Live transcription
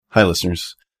Hi,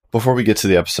 listeners. Before we get to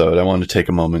the episode, I wanted to take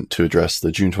a moment to address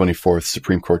the June 24th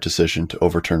Supreme Court decision to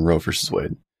overturn Roe v.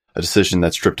 Wade, a decision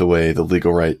that stripped away the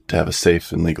legal right to have a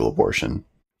safe and legal abortion.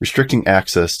 Restricting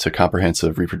access to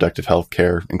comprehensive reproductive health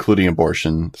care, including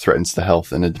abortion, threatens the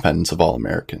health and independence of all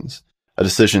Americans, a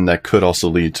decision that could also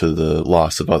lead to the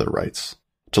loss of other rights.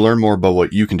 To learn more about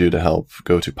what you can do to help,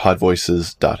 go to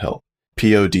podvoices.help,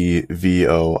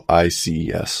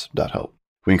 podvoices.help.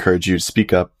 We encourage you to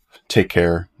speak up, take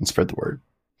care, and spread the word.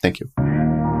 Thank you.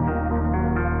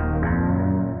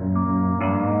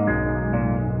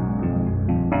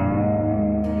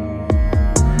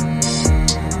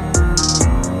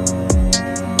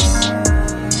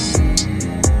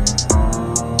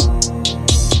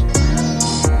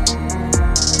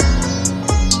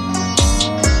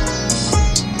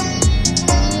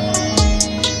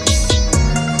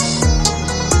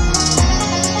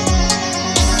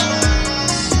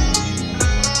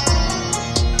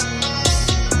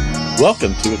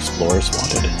 Welcome to Explorers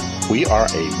Wanted. We are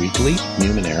a weekly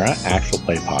Numenera actual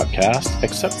play podcast,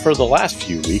 except for the last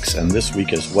few weeks and this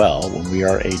week as well, when we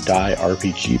are a Die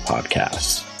RPG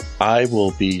podcast. I will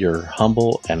be your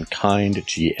humble and kind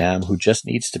GM who just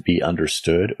needs to be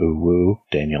understood,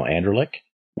 Daniel Anderlich.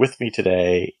 With me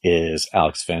today is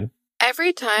Alex Finn.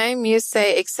 Every time you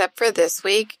say, except for this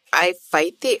week, I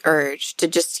fight the urge to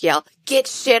just yell, get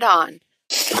shit on.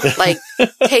 Like,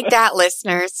 take that,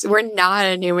 listeners. We're not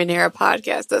a Numenera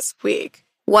podcast this week.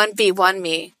 1v1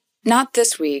 me. Not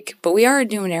this week, but we are a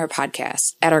Numenera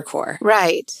podcast at our core.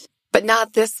 Right. But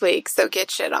not this week, so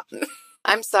get shit on.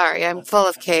 I'm sorry, I'm full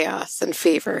of chaos and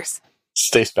fevers.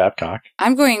 Stace Babcock.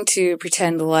 I'm going to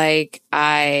pretend like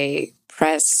I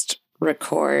pressed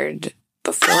record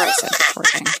before I said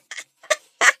recording.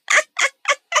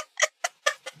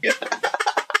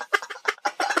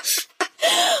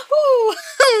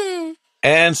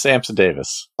 And Samson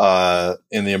Davis.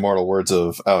 In the immortal words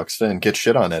of Alex Finn, get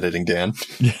shit on editing, Dan.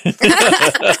 It's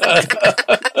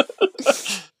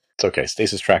okay.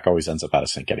 Stace's track always ends up out of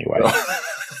sync anyway.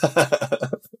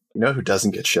 You know who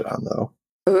doesn't get shit on, though?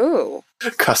 Ooh.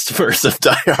 Customers of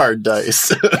Die Hard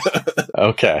Dice.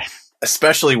 Okay.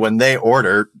 Especially when they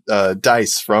order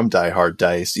dice from Die Hard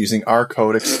Dice using our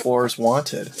code Explorers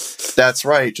Wanted. That's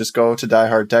right. Just go to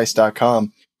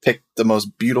dieharddice.com, pick the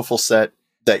most beautiful set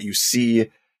that you see.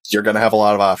 You're going to have a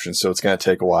lot of options, so it's going to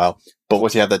take a while. But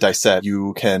once you have that dice set,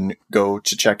 you can go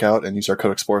to checkout and use our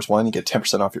code Explorers1. You get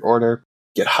 10% off your order,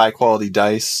 get high quality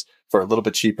dice for a little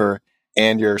bit cheaper,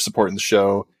 and you're supporting the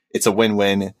show. It's a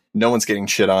win-win. No one's getting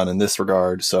shit on in this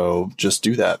regard, so just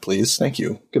do that, please. Thank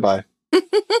you. Goodbye.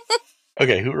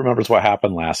 Okay, who remembers what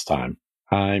happened last time?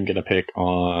 I'm going to pick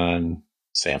on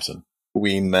Samson.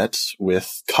 We met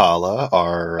with Kala,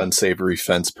 our unsavory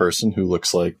fence person who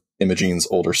looks like Imogene's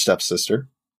older stepsister,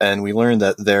 and we learned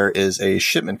that there is a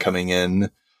shipment coming in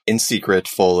secret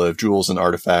full of jewels and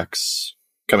artifacts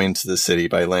coming into the city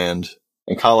by land,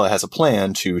 and Kala has a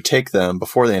plan to take them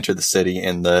before they enter the city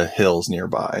in the hills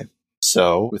nearby.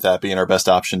 So, with that being our best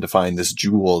option to find this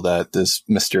jewel that this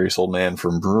mysterious old man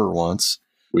from Brewer wants,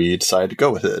 we decided to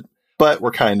go with it. But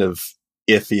we're kind of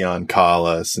iffy on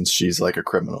Kala since she's like a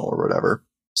criminal or whatever.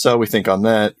 So we think on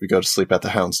that, we go to sleep at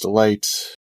the Hound's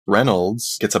Delight.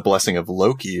 Reynolds gets a blessing of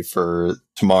Loki for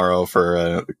tomorrow for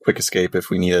a quick escape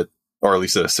if we need it, or at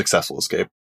least a successful escape.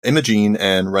 Imogene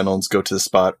and Reynolds go to the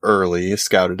spot early,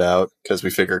 scout it out, because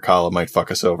we figure Kala might fuck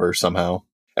us over somehow.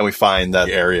 And we find that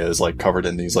the area is like covered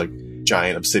in these like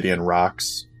giant obsidian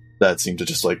rocks that seem to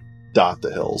just like dot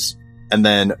the hills. And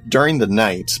then during the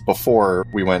night, before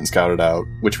we went and scouted out,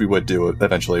 which we would do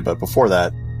eventually, but before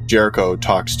that, Jericho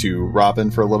talks to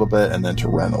Robin for a little bit and then to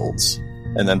Reynolds.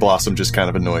 And then Blossom just kind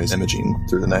of annoys Imogen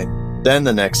through the night. Then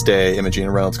the next day, Imogen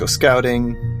and Reynolds go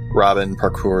scouting. Robin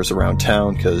parkours around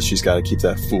town because she's got to keep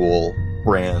that fool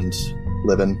brand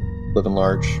living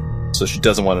large. So she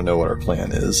doesn't want to know what our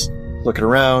plan is. Looking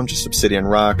around, just obsidian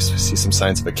rocks. We see some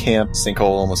signs of a camp. Sinkhole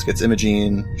almost gets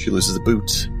Imogen. She loses a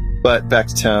boot. But back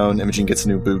to town, Imogen gets a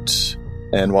new boot.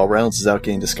 And while Reynolds is out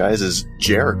getting disguises,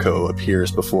 Jericho appears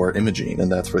before Imogen,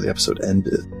 and that's where the episode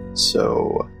ended.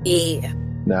 So... yeah.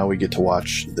 Now we get to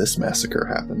watch this massacre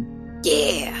happen.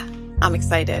 Yeah. I'm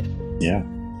excited. Yeah,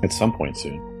 at some point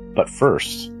soon. But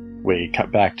first, we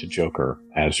cut back to Joker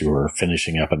as you're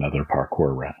finishing up another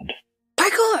parkour round.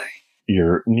 Parkour!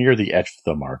 You're near the edge of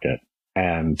the market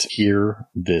and hear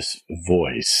this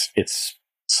voice. It's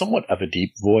somewhat of a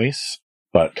deep voice,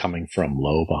 but coming from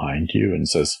low behind you, and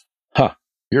says, "Huh,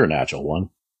 you're an agile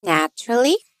one."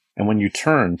 Naturally. And when you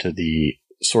turn to the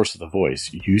source of the voice,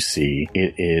 you see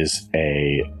it is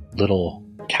a little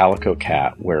calico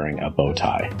cat wearing a bow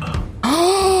tie.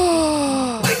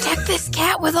 Oh! Protect this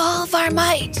cat with all of our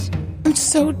might. I'm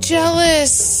so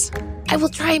jealous. I will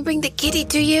try and bring the kitty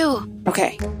to you.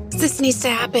 Okay. This needs to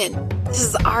happen. This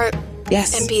is our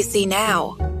Yes. NPC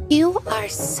now. You are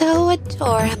so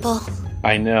adorable.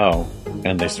 I know.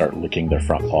 And they start licking their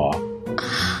front paw.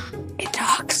 It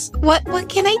talks. What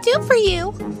can I do for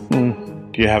you?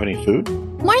 Do you have any food?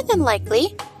 More than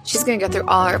likely. She's going to go through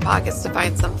all her pockets to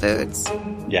find some foods.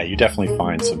 Yeah, you definitely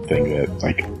find something that,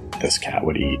 like, this cat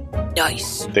would eat.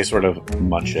 Nice. They sort of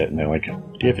munch it, and they're like,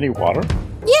 do you have any water?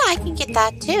 Yeah, I can get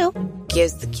that too.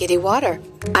 Gives the kitty water.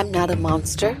 I'm not a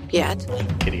monster yet.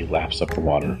 Kitty laps up the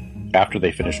water. After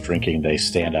they finish drinking, they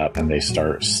stand up and they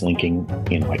start slinking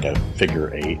in like a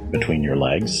figure 8 between your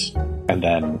legs. And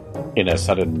then, in a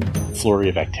sudden flurry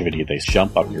of activity, they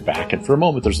jump up your back. And for a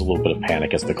moment, there's a little bit of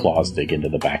panic as the claws dig into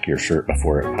the back of your shirt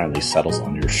before it finally settles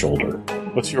on your shoulder.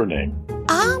 What's your name?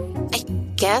 I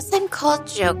guess I'm called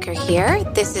Joker here.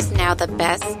 This is now the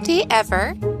best day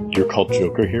ever. You're called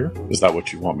Joker here? Is that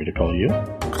what you want me to call you?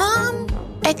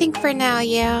 I think for now,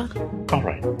 yeah. All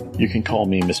right. You can call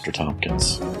me Mr.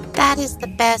 Tompkins. That is the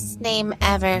best name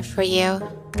ever for you.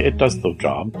 It does the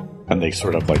job. And they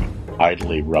sort of like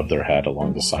idly rub their head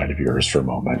along the side of yours for a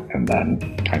moment and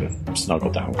then kind of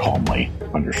snuggle down calmly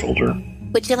on your shoulder.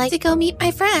 Would you like to go meet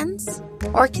my friends?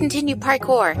 Or continue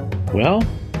parkour? Well,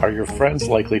 are your friends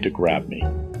likely to grab me?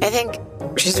 I think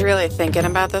she's really thinking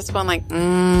about this one, like,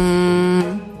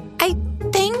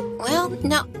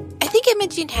 no. I think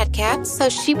Imogen had cats, so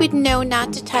she would know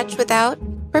not to touch without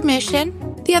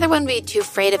permission. The other one would be too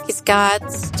afraid of his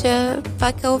gods to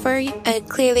fuck over a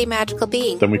clearly magical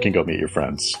being. Then we can go meet your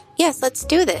friends. Yes, let's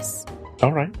do this.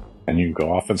 All right. And you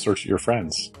go off in search of your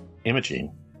friends.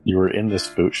 Imogen, you were in this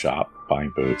boot shop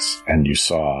buying boots, and you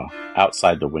saw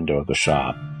outside the window of the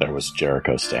shop, there was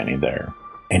Jericho standing there.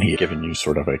 And he had given you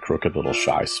sort of a crooked little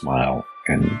shy smile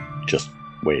and just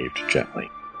waved gently.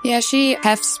 Yeah, she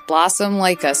hefts Blossom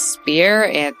like a spear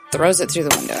and throws it through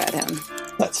the window at him.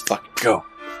 Let's fucking go.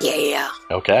 Yeah.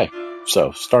 Okay. So,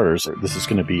 starters, this is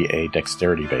going to be a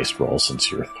dexterity-based roll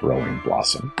since you're throwing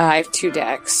Blossom. I have 2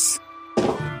 decks.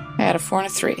 I had a 4 and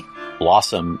a 3.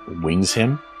 Blossom wings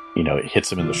him. You know, it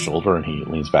hits him in the shoulder and he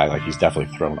leans back like he's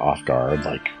definitely thrown off guard.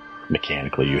 Like,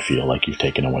 mechanically, you feel like you've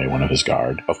taken away one of his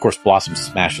guard. Of course, Blossom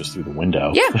smashes through the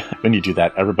window. Yeah. When you do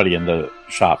that, everybody in the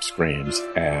shop screams,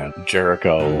 and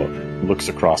Jericho looks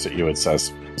across at you and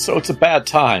says, "So it's a bad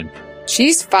time."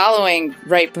 She's following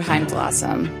right behind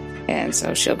Blossom, and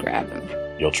so she'll grab him.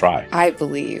 You'll try. I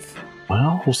believe.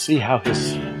 Well, we'll see how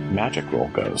his magic roll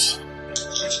goes.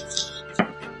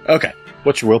 Okay.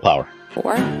 What's your willpower?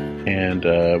 4? And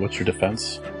what's your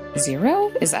defense?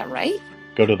 0? Is that right?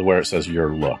 Go to where it says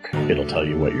your look. It'll tell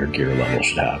you what your gear level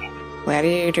should have.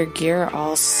 Gladiator gear,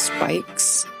 all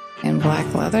spikes and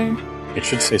black leather. It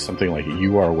should say something like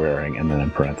you are wearing, and then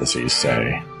in parentheses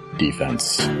say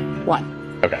defense.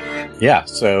 1. Okay. Yeah,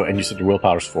 so, and you said your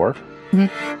willpower's 4?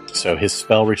 Mm-hmm. So his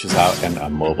spell reaches out and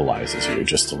immobilizes you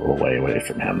just a little way away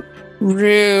from him.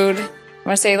 Rude. I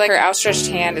want to say, like, her outstretched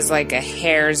hand is like a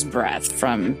hair's breadth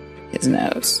from his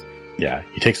nose. Yeah,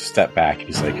 he takes a step back.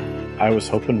 He's like, I was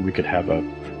hoping we could have a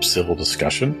civil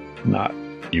discussion, not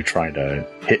you trying to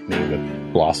hit me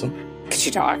with Blossom. Could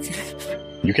you talk?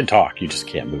 You can talk, you just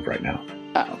can't move right now.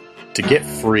 Oh. To get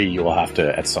free, you will have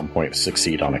to, at some point,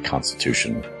 succeed on a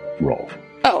Constitution roll.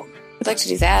 Oh, I'd like to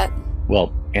do that.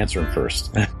 Well, answer him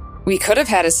first. We could have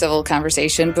had a civil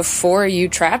conversation before you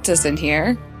trapped us in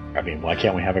here. I mean, why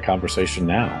can't we have a conversation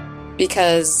now?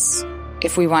 Because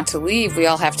if we want to leave, we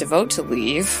all have to vote to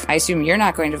leave. I assume you're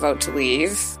not going to vote to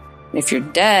leave. If you're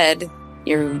dead,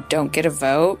 you don't get a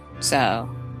vote, so...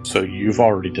 So you've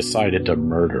already decided to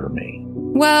murder me.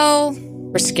 Well,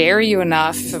 we're scary you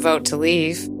enough to vote to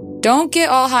leave. Don't get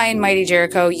all high and mighty,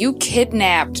 Jericho. You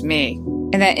kidnapped me.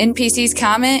 And that NPC's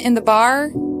comment in the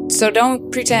bar? So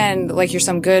don't pretend like you're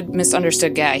some good,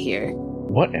 misunderstood guy here.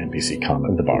 What NPC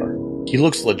comment in the bar? He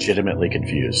looks legitimately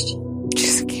confused. She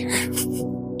doesn't care.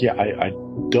 Yeah, I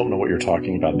don't know what you're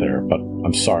talking about there, but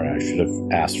I'm sorry, I should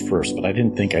have asked first, but I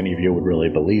didn't think any of you would really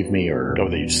believe me, or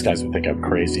that you just guys would think I'm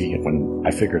crazy when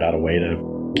I figured out a way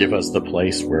to give us the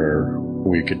place where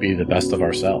we could be the best of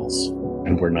ourselves,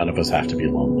 and where none of us have to be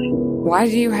lonely. Why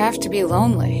do you have to be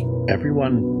lonely?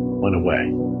 Everyone went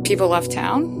away. People left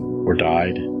town? Or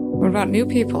died. What about new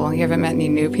people? You haven't met any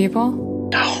new people?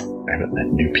 No, I haven't met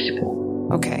new people.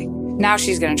 Okay. Now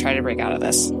she's going to try to break out of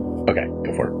this. Okay,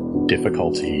 go for it.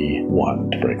 Difficulty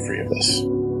 1 to break free of this.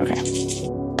 Okay.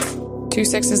 2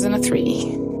 6s and a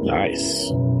 3. Nice.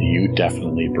 You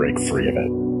definitely break free of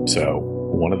it. So,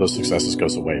 one of those successes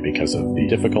goes away because of the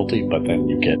difficulty, but then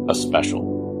you get a special.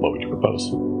 What would you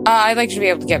propose? I'd like to be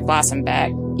able to get Blossom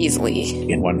back.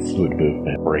 easily. In one fluid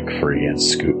movement, break free and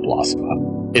scoop Blossom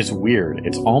up. It's weird.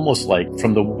 It's almost like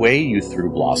from the way you threw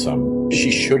Blossom,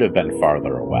 she should have been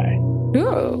farther away.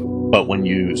 Ooh. But when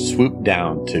you swoop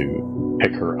down to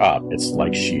pick her up, it's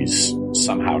like she's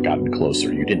somehow gotten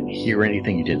closer. You didn't hear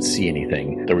anything. You didn't see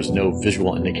anything. There was no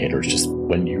visual indicators. Just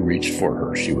when you reached for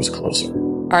her, she was closer.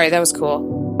 All right, that was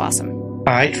cool. Awesome.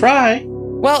 I try.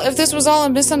 Well, if this was all a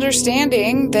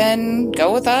misunderstanding, then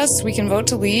go with us. We can vote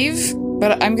to leave.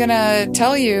 But I'm gonna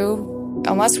tell you,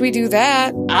 unless we do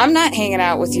that, I'm not hanging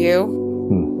out with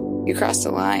you. You crossed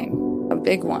a line. A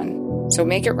big one. So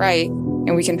make it right,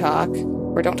 and we can talk.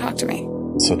 Or don't talk to me.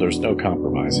 So there's no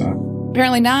compromise, huh?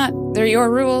 Apparently not. They're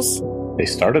your rules. They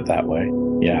started that way.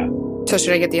 Yeah. So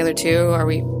should I get the other two? Are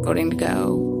we voting to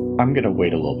go? I'm going to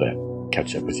wait a little bit,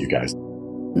 catch up with you guys.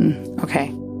 Okay.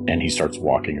 And he starts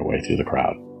walking away through the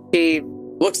crowd. She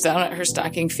looks down at her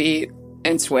stocking feet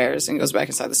and swears and goes back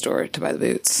inside the store to buy the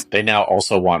boots. They now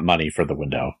also want money for the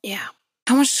window. Yeah.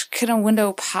 How much can a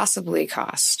window possibly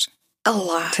cost? A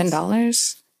lot.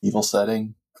 $10? Evil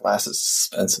setting. Glass is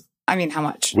expensive. I mean, how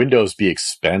much? Windows be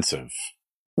expensive.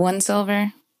 1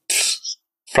 silver? It's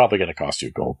probably going to cost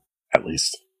you gold, at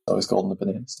least. Always gold in the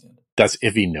banana stand. That's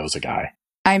if he knows a guy.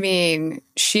 I mean,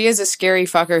 she is a scary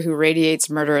fucker who radiates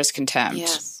murderous contempt.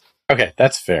 Yes. Okay,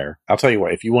 that's fair. I'll tell you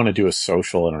what, if you want to do a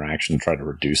social interaction and try to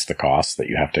reduce the costs that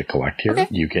you have to collect here,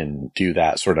 you can do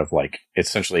that sort of like,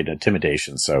 essentially an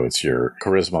intimidation. So it's your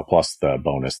charisma plus the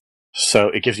bonus. So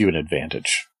it gives you an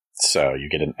advantage. So you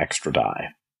get an extra die.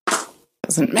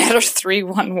 Doesn't matter.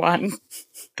 311.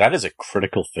 That is a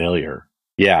critical failure.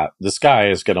 Yeah, this guy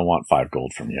is going to want 5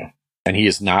 gold from you. And he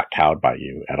is not cowed by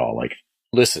you at all. Like,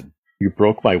 listen, you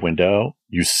broke my window.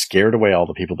 You scared away all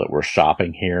the people that were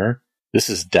shopping here. This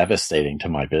is devastating to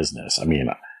my business. I mean,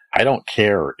 I don't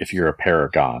care if you're a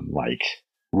paragon. Like,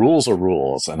 rules are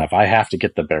rules. And if I have to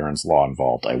get the Baron's Law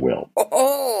involved, I will.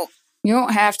 Oh, you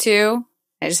don't have to.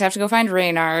 I just have to go find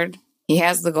Reynard. He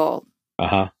has the gold.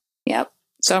 Uh-huh. Yep.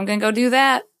 So I'm going to go do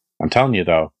that. I'm telling you,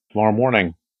 though, tomorrow morning,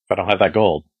 if I don't have that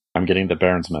gold, I'm getting the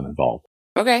Baron's men involved.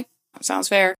 Okay. Sounds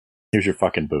fair. Here's your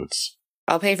fucking boots.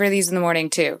 I'll pay for these in the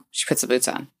morning, too. She puts the boots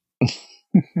on.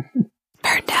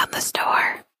 Burn down the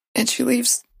store. And she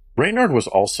leaves. Reynard was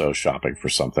also shopping for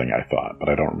something, I thought, but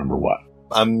I don't remember what.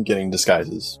 I'm getting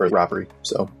disguises for robbery,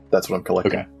 so that's what I'm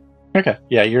collecting. Okay.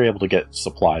 Yeah, you're able to get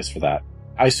supplies for that.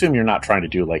 I assume you're not trying to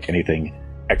do, like, anything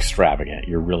extravagant.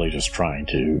 You're really just trying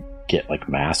to get, like,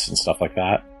 masks and stuff like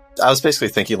that. I was basically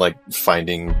thinking, like,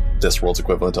 finding this world's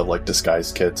equivalent of, like,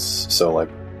 disguise kits. So, like,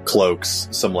 cloaks,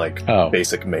 some, like,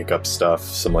 basic makeup stuff,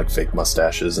 some, like, fake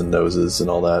mustaches and noses and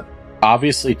all that.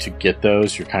 Obviously, to get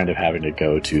those, you're kind of having to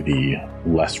go to the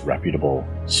less reputable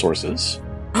sources.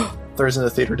 There isn't a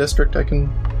theater district I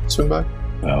can swing by?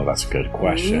 Oh, that's a good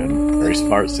question. Ooh. Very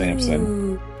smart,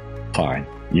 Samson. Fine.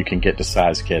 You can get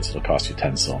disguise kits. It'll cost you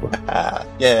 10 silver.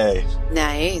 Yay.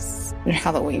 Nice. Your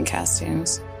Halloween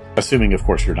costumes. Assuming, of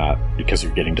course, you're not, because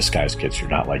you're getting disguise kits, you're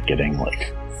not, like, getting,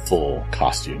 like, full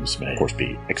costumes. May, of course,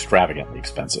 be extravagantly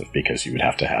expensive because you would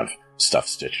have to have stuff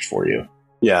stitched for you.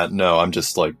 Yeah, no, I'm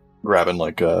just, like, grabbing,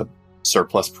 like,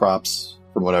 surplus props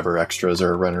from whatever extras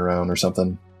are running around or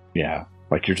something. Yeah.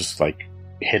 Like, you're just, like,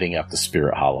 hitting up the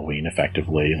Spirit Halloween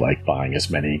effectively, like, buying as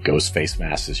many ghost face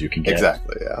masks as you can get.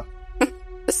 Exactly, yeah.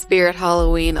 The Spirit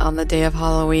Halloween on the day of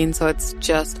Halloween, so it's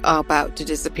just about to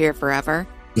disappear forever.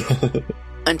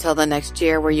 Until the next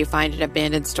year where you find an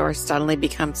abandoned store suddenly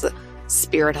becomes the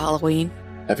Spirit Halloween.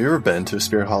 Have you ever been to a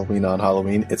Spirit Halloween on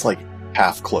Halloween? It's like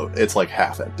half closed. It's like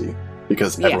half empty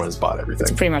because everyone has bought everything.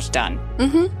 It's pretty much done.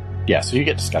 Mm-hmm. Yeah, so you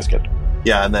get disguise kit.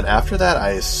 Yeah, and then after that,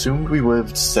 I assumed we would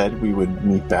have said we would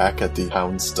meet back at the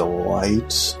Hound's Delight,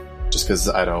 just because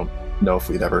I don't know if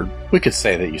we'd ever... We could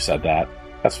say that you said that.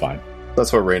 That's fine.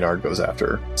 That's where Reynard goes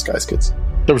after disguise kits.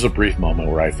 There was a brief moment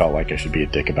where I felt like I should be a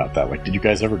dick about that. Like, did you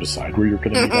guys ever decide where you were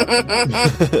going to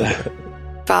meet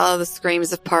up? Follow the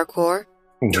screams of parkour.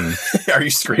 Mm-hmm. Are you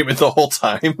screaming the whole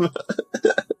time?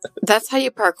 That's how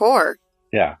you parkour.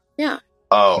 Yeah. Yeah.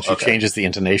 Oh, And she changes the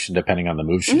intonation depending on the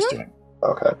move she's doing.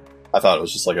 Okay. I thought it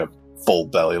was just like a full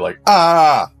belly, like,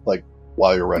 like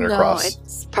while you're running No, across.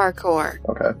 it's parkour.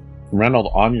 Okay.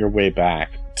 Reynold, on your way back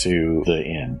to the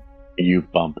inn, you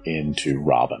bump into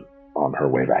Robin on her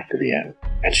way back to the inn.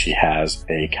 And she has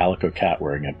a calico cat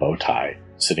wearing a bow tie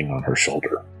sitting on her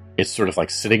shoulder. It's sort of like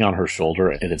sitting on her shoulder,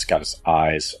 and it's got its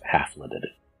eyes half-lidded.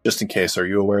 Just in case, are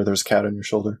you aware there's a cat on your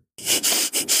shoulder?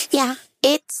 Yeah,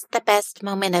 it's the best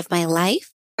moment of my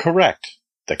life. Correct,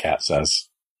 the cat says.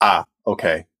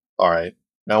 Okay. All right.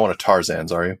 Now one of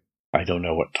Tarzan's, are you? I don't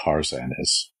know what Tarzan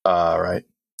is. Right.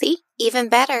 See? Even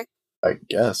better. I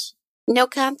guess. No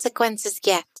consequences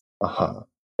yet. Uh-huh.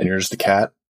 And you're just a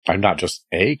cat? I'm not just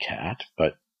a cat,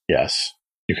 but yes.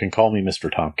 You can call me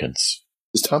Mr. Tompkins.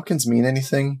 Does Tompkins mean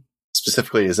anything?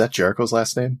 Specifically, is that Jericho's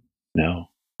last name? No.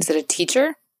 Is it a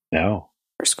teacher No.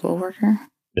 or school worker?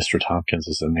 Mr. Tompkins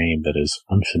is a name that is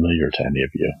unfamiliar to any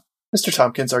of you. Mr.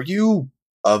 Tompkins, are you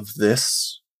of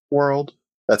this world?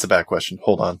 That's a bad question.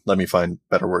 Hold on. Let me find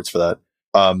better words for that.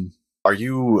 Are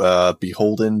you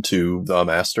beholden to the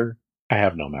master? I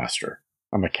have no master.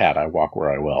 I'm a cat. I walk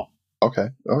where I will. Okay.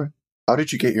 All right. How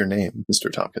did you get your name,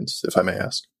 Mr. Tompkins, if I may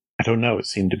ask? I don't know. It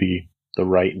seemed to be the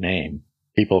right name.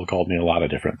 People have called me a lot of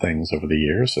different things over the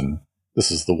years, and this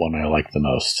is the one I like the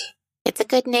most. It's a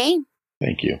good name.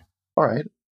 Thank you. All right.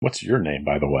 What's your name,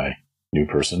 by the way, new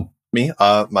person? Me?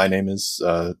 My name is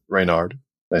Reynard.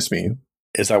 Nice to meet you.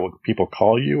 Is that what people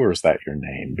call you, or is that your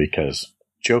name? Because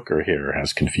Joker here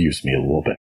has confused me a little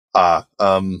bit.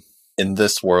 In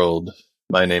this world,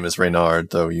 my name is Reynard,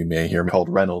 though you may hear me called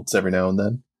Reynolds every now and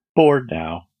then. Bored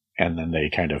now. And then they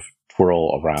kind of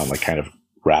twirl around, like kind of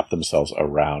wrap themselves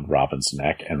around Robin's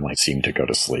neck and like seem to go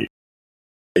to sleep.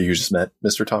 You just met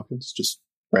Mr. Tompkins, just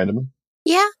randomly?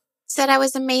 Yeah. Said I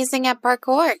was amazing at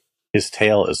parkour. His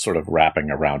tail is sort of wrapping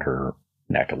around her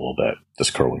neck a little bit,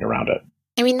 just curling around it.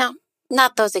 I mean,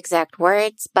 not those exact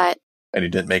words, but... And you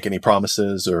didn't make any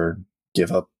promises or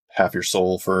give up half your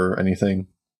soul for anything?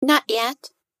 Not yet.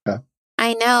 Okay.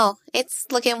 I know. It's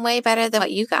looking way better than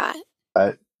what you got.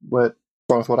 What's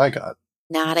wrong with what I got?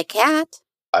 Not a cat.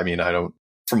 I mean,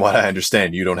 from what I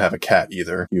understand, you don't have a cat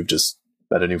either. You've just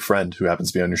met a new friend who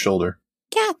happens to be on your shoulder.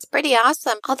 Yeah, it's pretty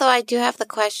awesome. Although I do have the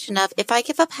question of, if I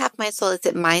give up half my soul, is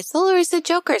it my soul or is it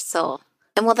Joker's soul?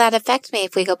 And will that affect me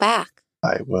if we go back?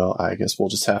 I guess we'll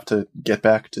just have to get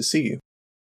back to see you.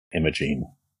 Imogene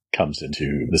comes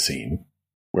into the scene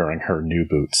wearing her new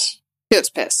boots. Dude's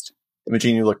pissed.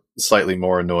 Imogene, you look slightly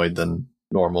more annoyed than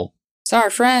normal. It's our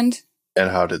friend.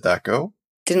 And how did that go?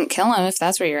 Didn't kill him, if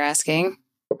that's what you're asking.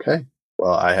 Okay.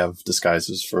 Well, I have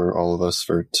disguises for all of us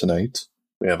for tonight.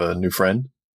 We have a new friend.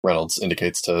 Reynolds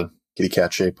indicates to kitty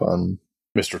cat shape on...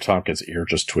 Mr. Tompkins' ear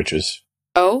just twitches.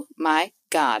 Oh my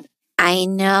god. I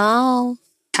know.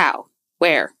 How?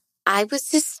 Where? I was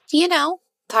just,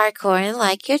 parkouring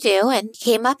like you do, and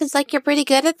came up as like you're pretty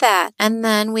good at that. And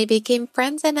then we became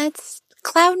friends, and it's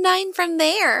Cloud9 from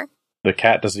there. The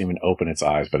cat doesn't even open its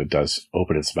eyes, but it does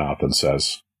open its mouth and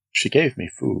says, "She gave me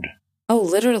food." Oh,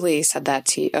 literally said that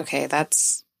to you. Okay,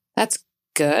 that's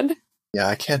good. Yeah,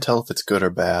 I can't tell if it's good or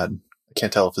bad. I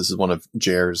can't tell if this is one of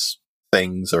Jer's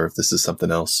things or if this is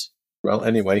something else. Well,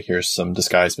 anyway, here's some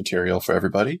disguise material for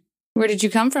everybody. Where did you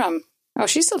come from? Oh,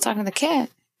 she's still talking to the cat.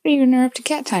 What are you interrupting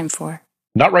cat time for?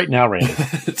 Not right now, Randy.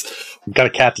 We've got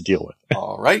a cat to deal with.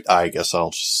 All right, I guess I'll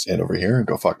just stand over here and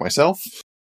go fuck myself.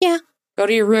 Yeah. Go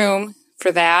to your room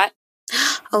for that.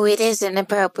 Oh, it is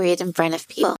inappropriate in front of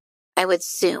people, I would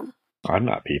assume. I'm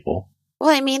not people. Well,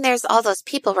 I mean, there's all those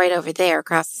people right over there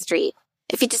across the street.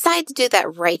 If you decide to do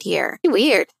that right here,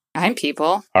 weird. I'm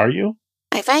people. Are you?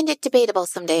 I find it debatable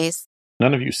some days.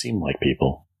 None of you seem like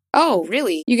people. Oh,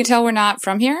 really? You can tell we're not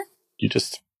from here? You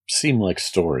just seem like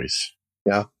stories.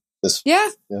 Yeah. Yeah.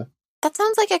 That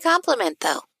sounds like a compliment,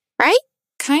 though, right?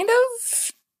 Kind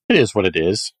of. It is what it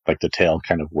is. Like the tail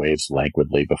kind of waves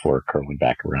languidly before curling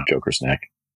back around Joker's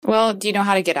neck. Well, do you know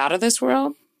how to get out of this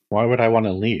world? Why would I want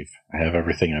to leave? I have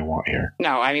everything I want here.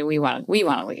 No, I mean, we want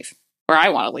to leave. Or I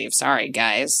want to leave. Sorry,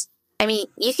 guys. I mean,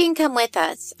 you can come with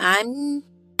us. I'm,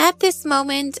 at this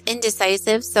moment,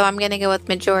 indecisive, so I'm going to go with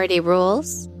majority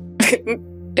rules.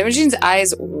 Imogene's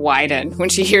eyes widen when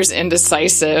she hears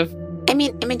indecisive. I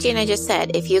mean, Imogene, I just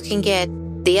said, if you can get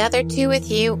the other two with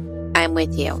you, I'm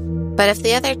with you. But if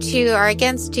the other two are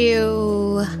against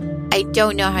you, I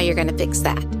don't know how you're going to fix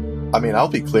that. I mean, I'll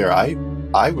be clear. I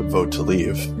would vote to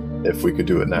leave if we could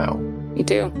do it now. You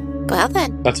do. Well,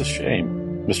 then. That's a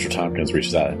shame. Mr. Tompkins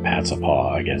reaches out and pats a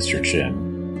paw against your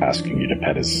chin, asking you to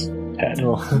pet his head.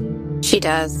 She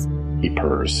does. He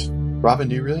purrs. Robin,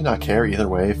 do you really not care either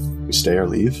way if we stay or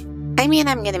leave? I mean,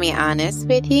 I'm going to be honest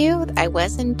with you. I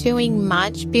wasn't doing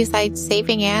much besides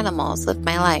saving animals with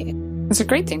my life. It's a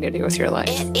great thing to do with your life.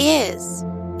 It is.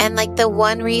 And like the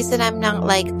one reason I'm not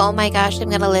like, oh my gosh, I'm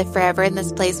going to live forever in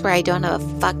this place where I don't have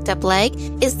a fucked up leg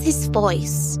is this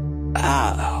voice.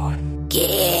 Oh.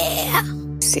 Yeah.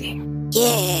 See.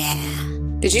 Yeah.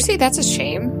 Did you say that's a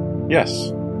shame?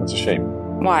 Yes, that's a shame.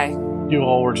 Why? You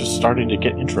all were just starting to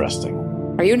get interesting.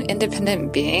 Are you an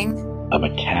independent being? I'm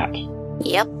a cat.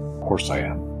 Yep. Of course I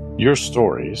am. Your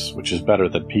stories, which is better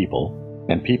than people,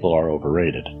 and people are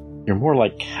overrated. You're more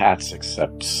like cats,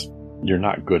 except you're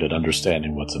not good at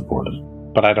understanding what's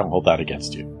important. But I don't hold that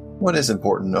against you. What is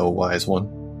important, oh wise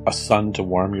one? a sun to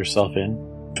warm yourself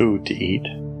in, food to eat,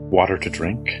 water to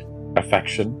drink,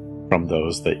 affection from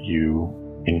those that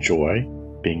you enjoy,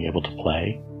 being able to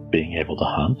play, being able to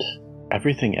hunt.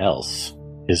 Everything else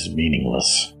is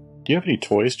meaningless. Do you have any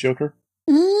toys, Joker?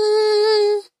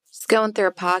 Just going through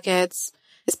her pockets,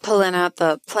 just pulling out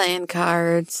the playing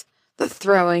cards, the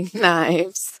throwing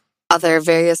knives, other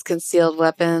various concealed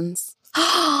weapons.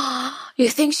 You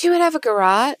think she would have a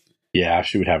garrote? Yeah,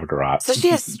 she would have a garrote. So she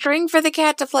has string for the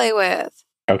cat to play with.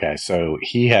 Okay, so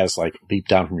he has leaped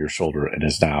down from your shoulder and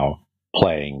is now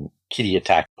playing kitty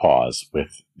attack paws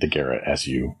with the garrote as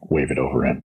you wave it over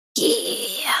him.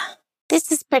 Yeah,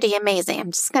 this is pretty amazing.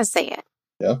 I'm just going to say it.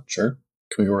 Yeah, sure.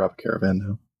 Can we go rob a caravan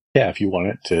now? Yeah, if you want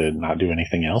it to not do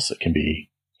anything else, it can be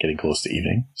getting close to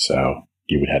evening. So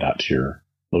you would head out to your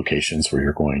locations where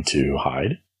you're going to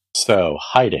hide. So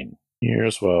hiding,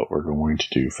 here's what we're going to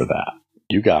do for that.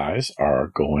 You guys are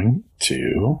going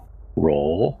to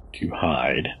roll to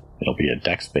hide. It'll be a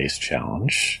dex-based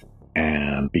challenge.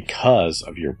 And because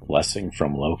of your blessing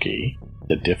from Loki,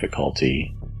 the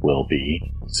difficulty will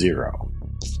be 0.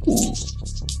 Ooh.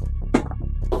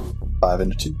 5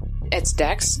 and a 2. It's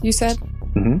Dex, you said?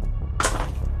 Mm-hmm.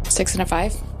 6 and a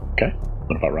 5. Okay.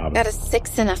 What about Robin? Got a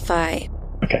 6 and a 5.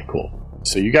 Okay, cool.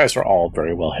 So you guys are all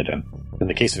very well hidden. In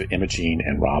the case of Imogene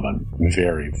and Robin,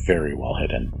 very, very well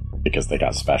hidden because they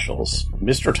got specials.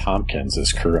 Mr. Tompkins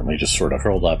is currently just sort of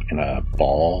curled up in a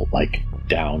ball,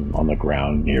 down on the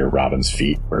ground near Robin's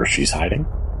feet where she's hiding.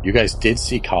 You guys did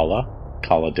see Kala.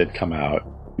 Kala did come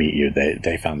out, meet you.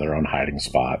 They found their own hiding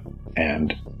spot.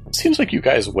 And it seems like you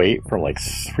guys wait for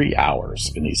 3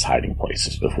 hours in these hiding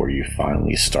places before you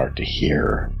finally start to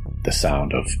hear the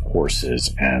sound of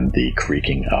horses and the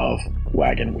creaking of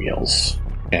wagon wheels.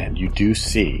 And you do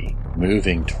see,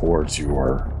 moving towards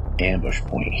your ambush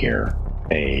point here,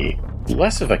 a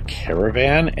less of a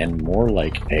caravan and more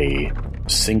like a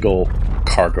single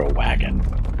cargo wagon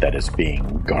that is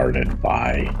being guarded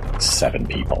by 7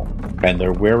 people. And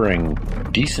they're wearing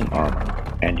decent armor.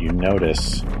 And you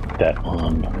notice that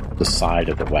on the side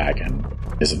of the wagon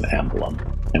is an emblem.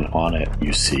 And on it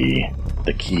you see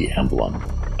the key emblem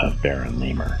of Baron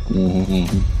Lemur.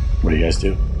 Mm-hmm. What do you guys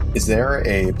do? Is there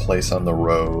a place on the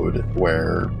road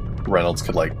where Reynolds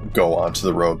could go onto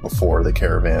the road before the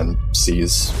caravan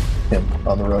sees him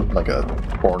on the road, like a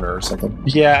corner or something?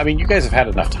 Yeah, I mean, you guys have had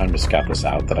enough time to scout this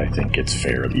out that I think it's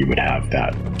fair that you would have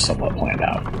that somewhat planned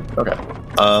out. Okay.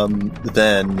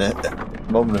 Then,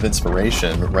 moment of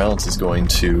inspiration, Reynolds is going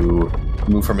to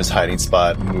move from his hiding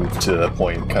spot, move to a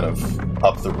point kind of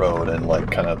up the road and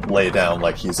kind of lay down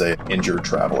like he's a injured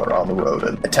traveler on the road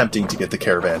and attempting to get the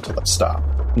caravan to stop.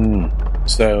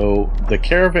 So the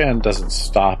caravan doesn't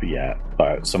stop yet,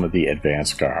 but some of the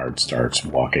advance guard starts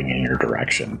walking in your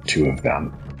direction, 2 of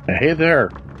them. Hey there,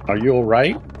 are you all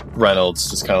right? Reynolds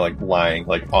just kind of lying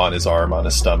on his arm, on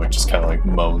his stomach, just kind of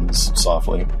moans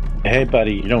softly. Hey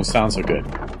buddy, you don't sound so good.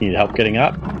 Need help getting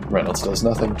up? Reynolds does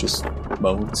nothing, just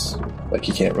moans.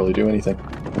 He can't really do anything.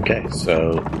 Okay,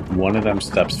 so one of them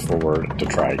steps forward to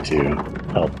try to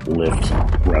help lift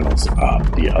Reynolds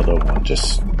up. The other one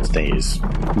just stays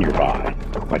nearby,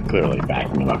 clearly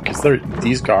backing him up. Because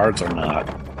these guards are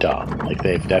not dumb.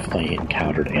 They've definitely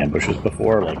encountered ambushes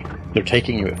before. They're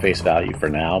taking you at face value for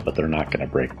now, but they're not going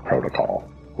to break protocol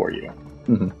for you.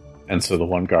 Mm-hmm. And so the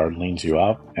one guard leans you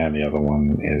up, and the other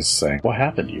one is saying, "What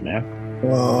happened to you, man?"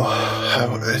 Well,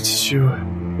 did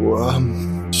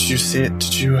you see it?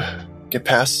 Did you get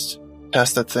past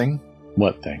that thing?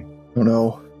 What thing? I don't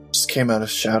know. Just came out of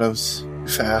shadows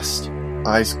fast,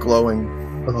 eyes glowing.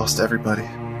 I lost everybody.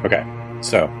 Okay,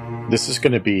 so this is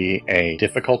going to be a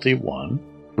difficulty 1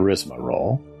 charisma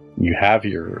roll. You have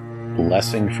your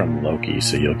blessing from Loki,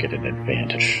 so you'll get an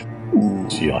advantage. Ooh.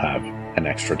 So you'll have an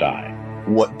extra die.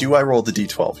 What do I roll the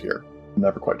d12 here? I'm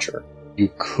never quite sure.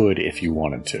 You could if you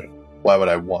wanted to. Why would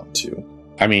I want to?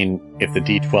 I mean, if the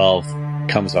d12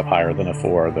 comes up higher than a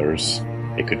 4,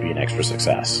 it could be an extra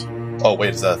success. Oh,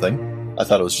 wait, is that a thing? I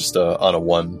thought it was just on a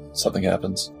 1, something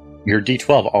happens. Your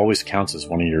d12 always counts as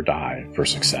one of your die for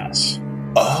success.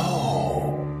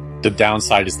 Oh. The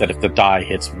downside is that if the die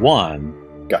hits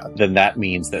 1, God. Then that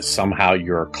means that somehow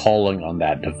you're calling on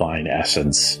that divine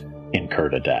essence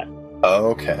incurred a debt.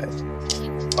 Okay.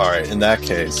 Alright, in that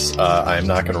case, I'm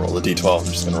not going to roll the d12, I'm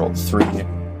just going to roll the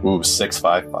 3. Ooh, 6,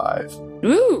 5, 5.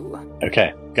 Ooh.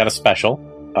 Okay, got a special.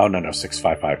 Oh, no, 6,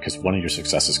 5, 5, because one of your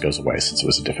successes goes away since it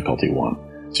was a difficulty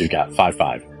 1. So you've got 5,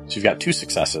 5. So you've got 2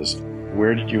 successes.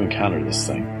 Where did you encounter this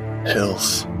thing?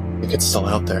 Hills. I think it's still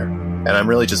out there. And I'm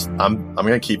really I'm going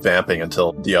to keep vamping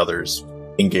until the others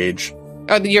engage.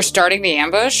 Oh, you're starting the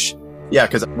ambush? Yeah,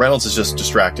 because Reynolds is just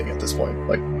distracting at this point.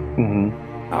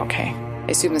 Mm-hmm. Okay. I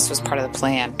assume this was part of the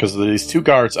plan. Because there are these 2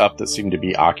 guards up that seem to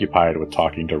be occupied with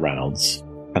talking to Reynolds.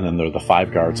 And then there are the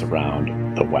 5 guards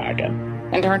around the wagon.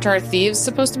 And aren't our thieves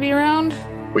supposed to be around?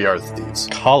 We are the thieves.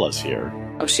 Kala's here.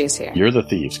 Oh, she's here. You're the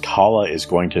thieves. Kala is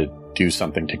going to do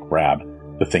something to grab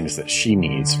the things that she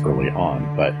needs early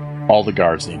on, but all the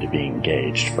guards need to be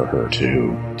engaged for her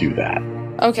to do that.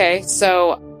 Okay,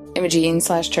 so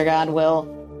Imogene/Trigon will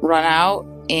run out,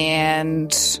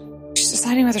 and she's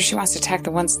deciding whether she wants to attack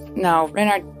the ones... No,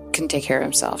 Reynard can take care of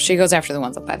himself. She goes after the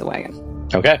ones up by the wagon.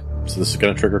 Okay, so this is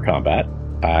going to trigger combat.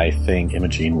 I think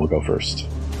Imogene will go first.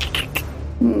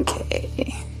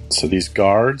 Okay. So these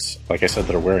guards, like I said,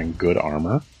 they're wearing good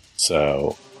armor,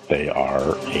 so they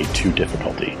are a 2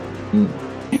 difficulty.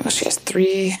 Well, she has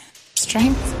 3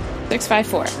 strength. 6, 5,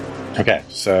 4. Okay,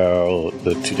 so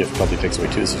the 2 difficulty takes away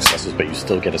 2 successes, but you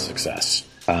still get a success.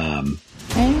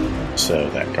 So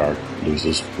that guard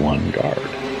loses 1 guard.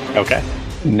 Okay.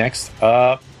 Next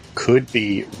up could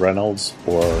be Reynolds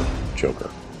or Joker.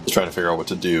 Just trying to figure out what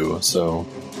to do, so...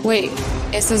 Wait,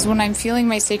 it says when I'm feeling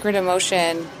my sacred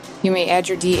emotion, you may add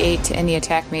your D8 to any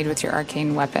attack made with your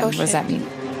arcane weapon. What does that mean?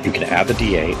 You can add the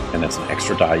D8, and it's an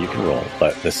extra die you can roll,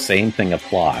 but the same thing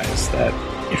applies that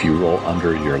if you roll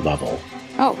under your level.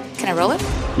 Oh, can I roll it?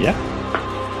 Yeah.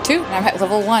 2, and I'm at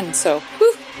level 1, so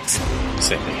whew.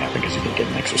 Same thing happened because you didn't get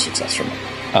an extra success from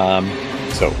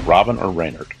it. So, Robin or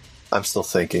Reynard? I'm still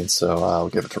thinking, so I'll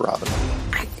give it to Robin.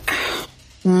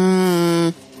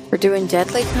 We're doing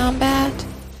deadly combat?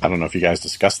 I don't know if you guys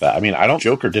discussed that. I mean,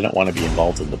 Joker didn't want to be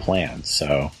involved in the plan,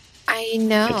 so... I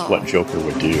know. It's what Joker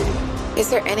would do. Is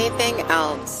there anything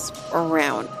else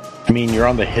around? I mean, you're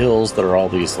on the hills that are all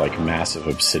these, like, massive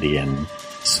obsidian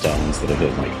stones that have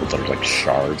been, like, that are like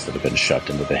shards that have been shoved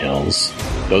into the hills.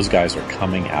 Those guys are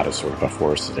coming out of sort of a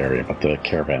forested area, but the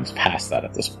caravan's past that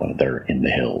at this point. They're in the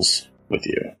hills with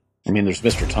you. I mean, there's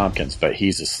Mr. Tompkins, but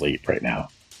he's asleep right now.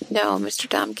 No, Mr.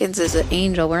 Tompkins is an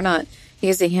angel. We're not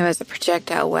using him as a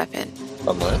projectile weapon.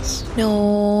 Unless?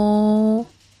 No.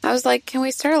 I was like, can we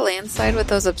start a landslide with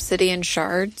those obsidian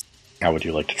shards? How would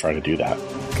you like to try to do that?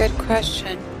 Good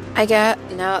question.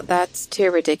 No, that's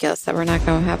too ridiculous that we're not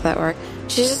going to have that work.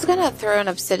 She's just going to throw an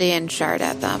obsidian shard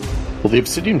at them. Well, the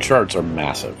obsidian shards are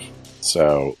massive.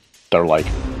 So they're like,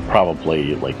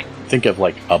 probably like, think of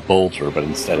like a boulder, but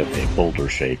instead of a boulder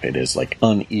shape, it is like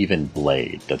uneven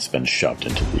blade that's been shoved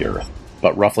into the earth.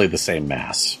 But roughly the same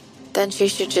mass. Then she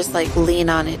should just like lean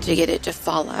on it to get it to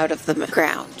fall out of the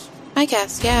ground. I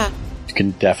guess, yeah. You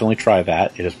can definitely try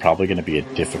that. It is probably going to be a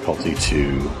difficulty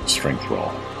to strength roll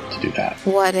to do that.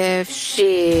 What if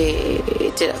she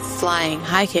did a flying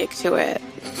high kick to it?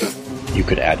 You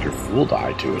could add your fool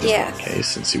die to it in Yes. that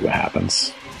case and see what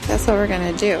happens. That's what we're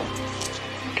going to do.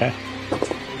 Okay.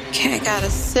 Okay, I got a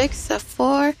 6, a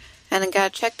 4, and I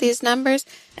got to check these numbers,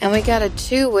 and we got a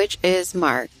 2, which is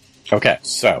marked. Okay,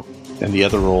 so, and the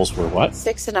other rolls were what?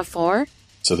 6 and a 4.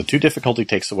 So the 2 difficulty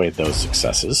takes away those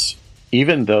successes.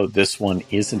 Even though this one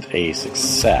isn't a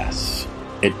success,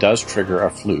 it does trigger a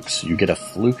fluke. So you get a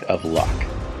fluke of luck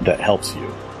that helps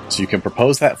you. So you can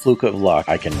propose that fluke of luck.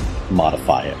 I can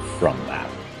modify it from that.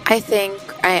 I think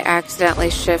I accidentally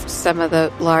shift some of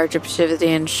the large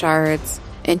obsidian shards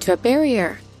into a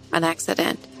barrier on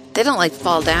accident. They don't like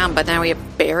fall down, but now we have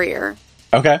a barrier.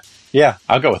 Okay. Yeah,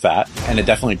 I'll go with that. And it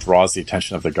definitely draws the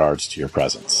attention of the guards to your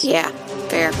presence. Yeah,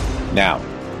 fair. Now,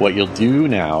 what you'll do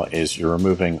now is you're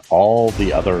removing all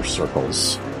the other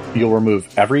circles. You'll remove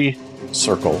every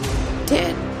circle,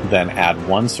 then add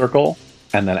 1 circle,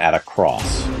 and then add a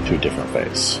cross to a different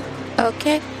face.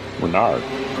 Okay.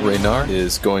 Reynard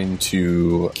is going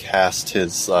to cast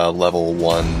his level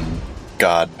 1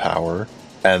 god power,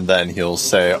 and then he'll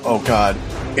say, "Oh god,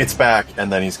 it's back,"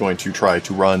 and then he's going to try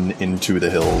to run into the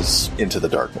hills, into the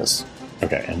darkness.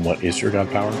 Okay, and what is your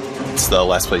god power? It's the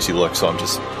last place you look, so I'm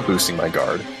just boosting my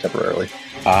guard temporarily.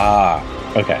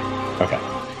 Okay.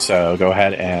 So go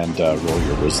ahead and roll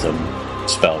your wisdom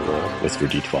spell roll with your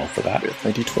d12 for that. With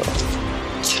my d12.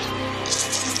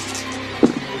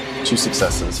 2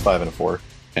 successes, 5 and a 4.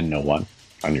 And no 1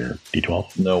 on your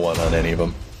d12? No 1 on any of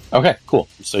them. Okay, cool.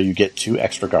 So you get 2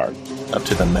 extra guard. Up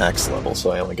to the max level,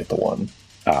 so I only get the 1.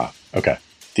 Okay.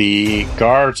 The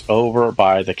guards over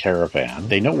by the caravan,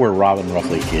 they know where Robin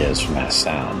roughly is from that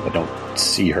sound, but don't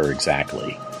see her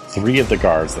exactly. 3 of the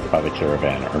guards that are by the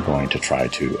caravan are going to try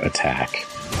to attack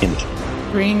Imogen.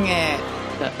 Bring it.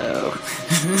 Uh-oh.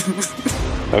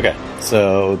 Okay,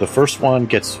 so the first one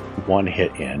gets 1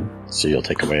 hit in, so you'll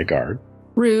take away a guard.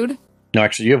 Rude. No,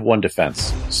 actually, you have 1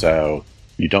 defense, so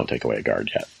you don't take away a guard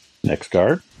yet. Next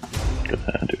guard. Go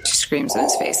ahead and do it. She screams in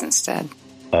his face instead.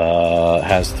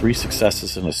 Has 3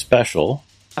 successes and a special.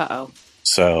 Uh-oh.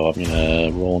 So I'm going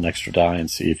to roll an extra die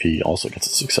and see if he also gets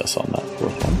a success on that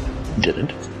fourth one.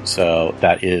 Didn't. So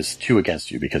that is 2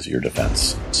 against you because of your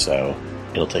defense. So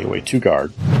it'll take away 2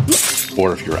 guard.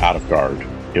 Or if you're out of guard,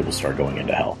 it will start going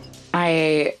into health.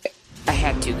 I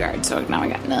had 2 guards, so now I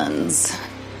got nuns.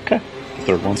 Okay. The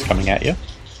third one's coming at you.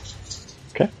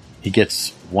 Okay. He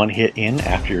gets 1 hit in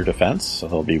after your defense, so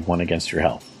he'll be 1 against your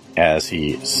health as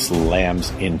he slams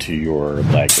into your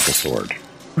leg with a sword.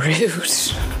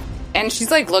 Rude. And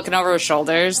she's like looking over her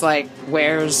shoulders, like,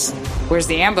 where's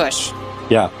the ambush?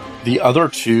 Yeah. The other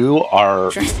 2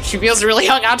 are... She feels really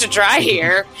hung out to dry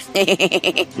here.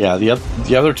 Yeah,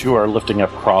 the other 2 are lifting up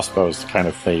crossbows to kind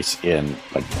of face in,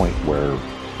 like, point where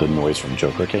the noise from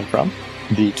Joker came from.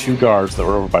 The 2 guards that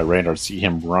were over by Reynard see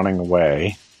him running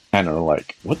away and are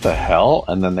like, what the hell?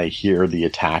 And then they hear the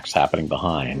attacks happening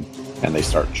behind, and they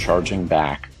start charging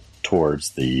back towards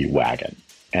the wagon.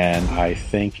 And I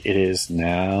think it is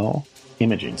now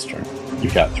Imogene's turn.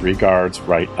 You've got 3 guards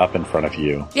right up in front of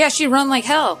you. Yeah, she run like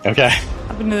hell. Okay.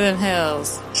 Up into them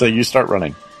hills. So you start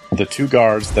running. The 2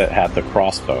 guards that had the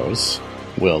crossbows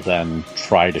will then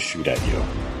try to shoot at you.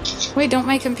 Wait, don't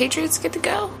my compatriots get to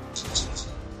go?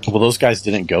 Well, those guys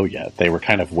didn't go yet. They were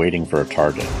kind of waiting for a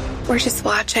target. We're just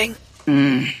watching.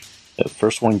 The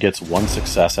first one gets 1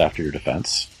 success after your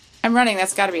defense. I'm running.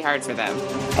 That's got to be hard for them.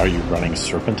 Are you running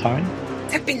Serpentine?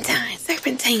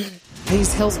 Serpentine. Are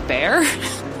these hills bare?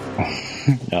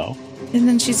 No. And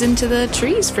then she's into the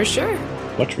trees for sure.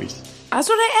 What trees? That's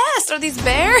what I asked. Are these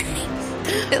bare?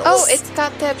 Oh, it's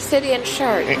got the obsidian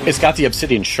shard. It's got the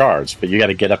obsidian shards, but you got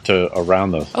to get up to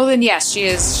around the... Oh, then yes, she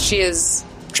is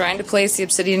trying to place the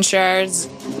obsidian shards,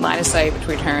 line of sight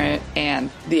between her and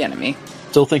the enemy.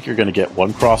 Still think you're going to get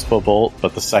 1 crossbow bolt,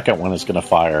 but the second one is going to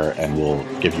fire and will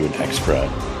give you an extra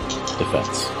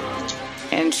defense.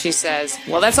 And she says,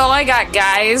 well, that's all I got,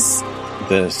 guys.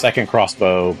 The second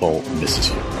crossbow bolt misses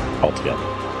you altogether.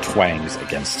 Twangs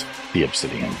against the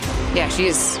obsidian. Yeah,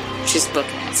 she's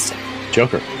looking at stuff.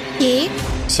 Joker. Yeah.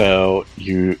 So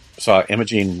you saw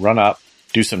Imogene run up,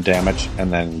 do some damage,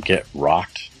 and then get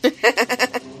rocked. And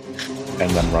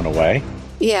then run away.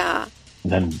 Yeah.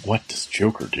 And then what does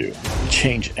Joker do?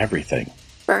 Change everything.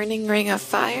 Burning ring of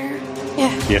fire?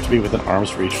 Yeah. You have to be within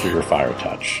arm's reach for your fire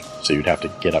touch. So you'd have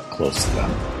to get up close to them.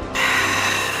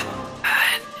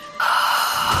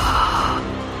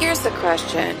 Here's the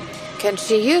question. Can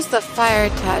she use the fire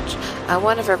touch on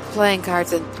one of her playing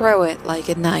cards and throw it like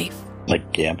a knife?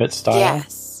 Like Gambit style?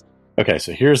 Yes. Okay,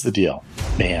 so here's the deal.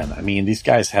 Man, I mean, these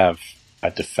guys have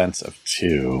a defense of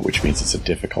 2, which means it's a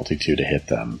difficulty 2 to hit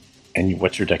them. And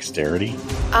what's your dexterity?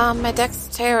 My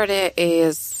dexterity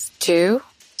is 2.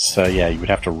 So yeah, you would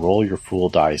have to roll your fool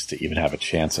dice to even have a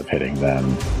chance of hitting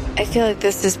them. I feel like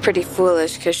this is pretty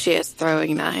foolish because she is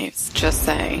throwing knives. Just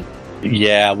saying.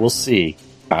 Yeah, we'll see.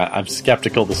 I'm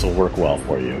skeptical this will work well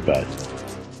for you, but...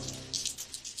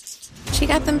 She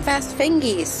got them fast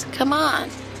fingies. Come on.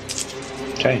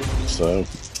 Okay, so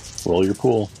roll your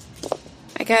pool.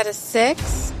 I got a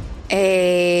 6,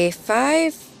 a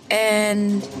 5,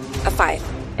 and a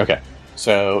 5. Okay,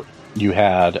 so you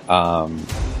had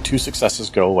 2 successes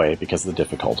go away because of the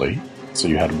difficulty. So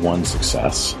you had 1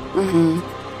 success.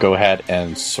 Mm-hmm. Go ahead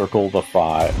and circle the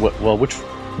 5. Well, which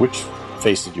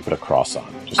face did you put a cross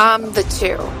on? The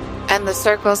 2. And the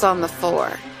circle's on the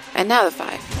 4. And now the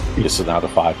 5. Yeah, so now the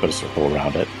 5, put a circle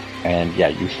around it. And yeah,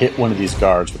 you hit one of these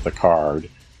guards with the card.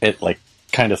 It like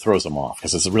kind of throws him off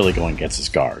because it's really going against his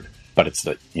guard. But it's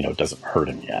that, it doesn't hurt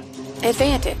him yet.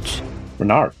 Advantage.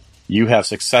 Renard, you have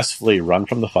successfully run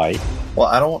from the fight.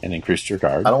 Well, and increased your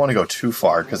guard. I don't want to go too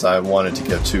far because I wanted to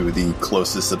get to the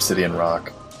closest obsidian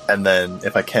rock. And then,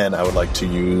 if I can, I would like to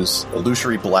use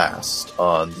Illusory Blast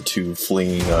on the 2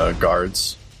 fleeing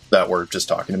guards that were just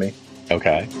talking to me.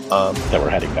 Okay. That were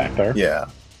heading back there? Yeah.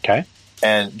 Okay.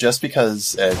 And just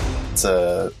because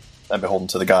I'm beholden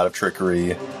to the god of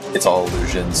trickery, it's all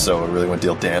illusions, so it really won't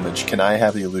deal damage. Can I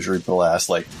have the Illusory Blast,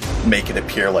 make it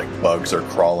appear like bugs are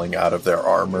crawling out of their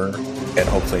armor and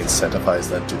hopefully incentivize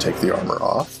them to take the armor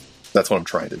off? That's what I'm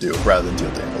trying to do, rather than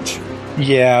deal damage.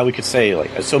 Yeah, we could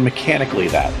say, so mechanically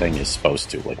that thing is supposed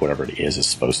to, whatever it is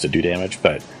supposed to do damage,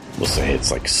 but we'll say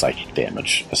it's psychic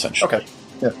damage, essentially. Okay,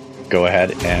 yeah. Go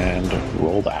ahead and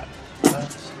roll that.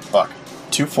 Fuck.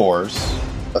 2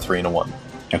 4s, a 3, and a 1.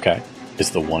 Okay.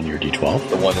 Is the 1 your D12?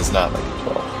 The 1 is not my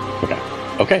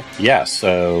D12. Okay, yeah,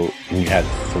 so you had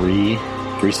 3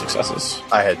 successes?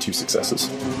 I had 2 successes.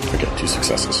 Okay, 2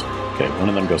 successes. Okay, one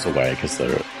of them goes away because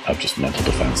they're of just mental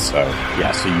defense. So,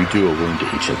 yeah, so you do a wound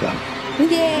to each of them.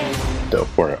 Yeah.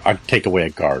 Dope. Or I take away a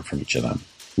guard from each of them.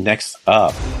 Next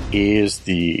up is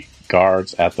the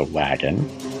guards at the wagon.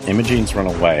 Imogene's run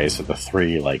away, so the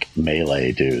three,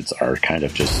 melee dudes are kind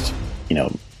of just,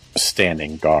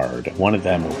 standing guard. One of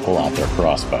them will pull out their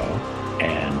crossbow,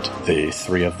 and the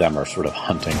three of them are sort of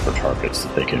hunting for targets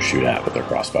that they can shoot at with their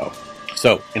crossbow.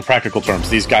 So, in practical terms,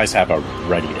 these guys have a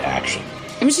ready to action.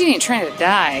 Imogene ain't trying to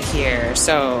die here,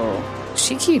 so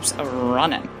she keeps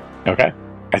running. Okay.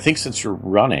 I think since you're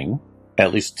running,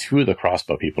 at least two of the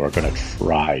crossbow people are going to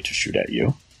try to shoot at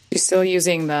you. She's still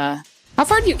using the... How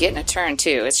far do you get in a turn,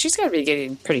 too? She's got to be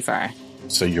getting pretty far.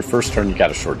 So your first turn, you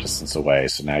got a short distance away,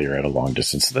 so now you're at a long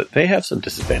distance. They have some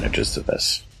disadvantages to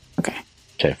this. Okay.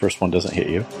 Okay, first one doesn't hit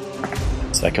you.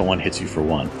 Second one hits you for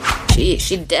 1.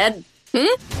 She dead.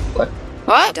 What?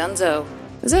 What? Dunzo.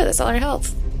 That's it. That's all her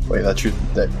health. Wait, that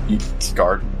you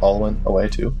guard all went away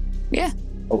too? Yeah.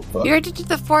 Oh, fuck. You already did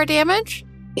the 4 damage?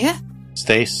 Yeah.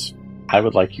 Stace, I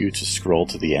would like you to scroll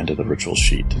to the end of the ritual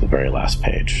sheet to the very last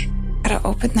page. Gotta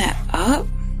open that up.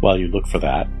 While you look for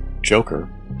that, Joker,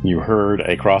 you heard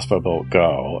a crossbow bolt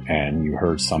go, and you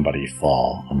heard somebody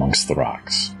fall amongst the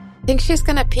rocks. I think she's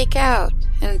gonna peek out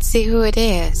and see who it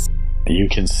is. You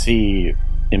can see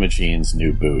Imogene's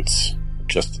new boots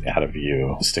just out of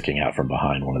view, sticking out from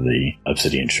behind one of the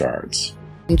obsidian shards.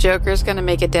 And Joker's gonna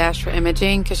make a dash for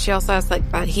Imogene because she also has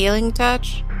that healing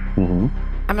touch. Mm-hmm.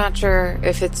 I'm not sure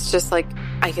if it's just I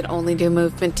can only do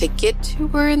movement to get to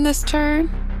her in this turn.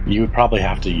 You would probably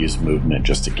have to use movement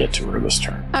just to get to her this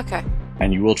turn. Okay,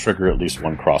 And you will trigger at least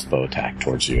one crossbow attack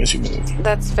towards you as you move.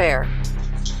 that's fair.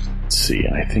 Let's see,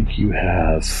 I think you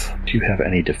have... Do you have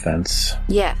any defense?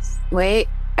 Yes. Wait,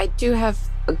 I do have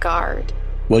a guard.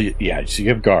 Well, yeah, so you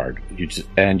have guard,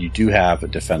 and you do have a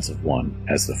defensive 1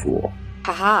 as the fool.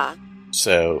 Haha.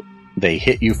 So they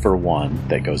hit you for 1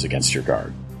 that goes against your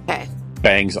guard. Okay.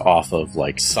 Bangs off of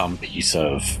some piece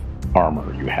of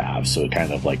armor you have, so it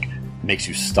kind of makes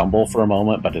you stumble for a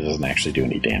moment, but it doesn't actually do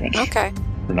any damage. Okay.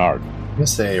 Renard. I'm gonna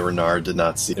say Renard did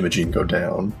not see Imogene go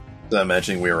down. I'm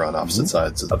imagining we were on opposite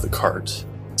sides of the cart.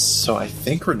 So I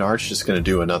think Renard's just gonna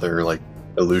do another,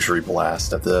 illusory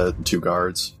blast at the 2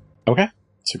 guards. Okay,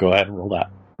 so go ahead and roll that.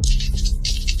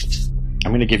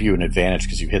 I'm going to give you an advantage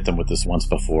because you hit them with this once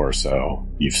before, so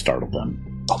you've startled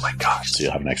them. Oh my gosh. So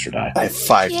you'll have an extra die. I have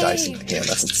 5 Yay. dice in hand.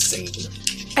 That's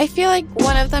insane. I feel like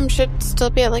one of them should still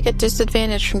be at a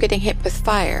disadvantage from getting hit with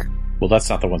fire. Well,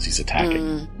 that's not the ones he's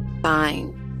attacking.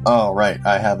 Fine. Oh, right.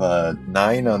 I have a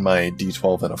 9 on my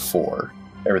d12 and a 4.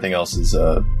 Everything else is,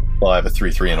 I have a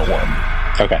 3, 3, and a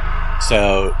 1. Okay,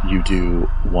 so you do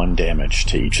 1 damage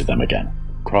to each of them again.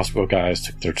 Crossbow guys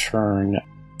took their turn.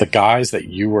 The guys that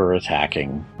you were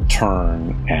attacking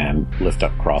turn and lift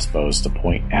up crossbows to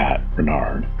point at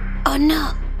Renard. Oh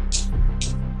no.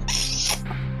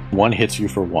 1 hits you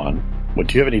for 1. Well,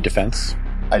 do you have any defense?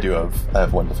 I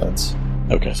have 1 defense.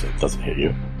 Okay, so it doesn't hit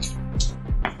you.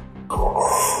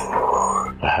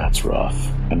 That's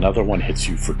rough. Another one hits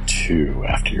you for 2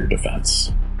 after your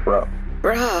defense. Bro.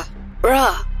 Bruh.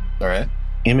 Alright.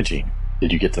 Imogene,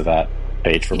 did you get to that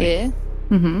page for me? Yeah.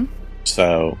 Mm-hmm.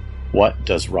 So, what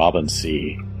does Robin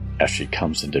see as she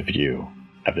comes into view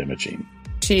of Imogene?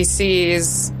 She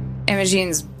sees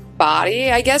Imogene's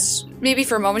body. I guess maybe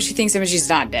for a moment she thinks Imogene's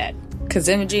not dead. Because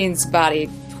Imogene's body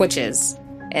twitches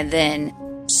and then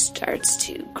starts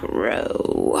to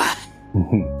grow.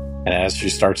 And as she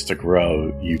starts to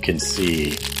grow, you can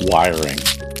see wiring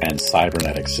and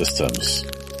cybernetic systems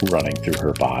running through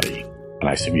her body. And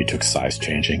I assume you took size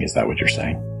changing. Is that what you're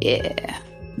saying? Yeah.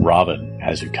 Robin,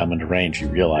 as you come into range, you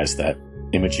realize that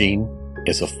Imogene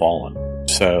is a fallen.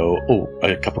 So,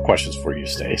 a couple questions for you,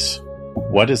 Stace.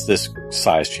 What does this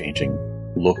size changing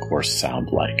look or sound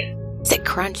like? Is it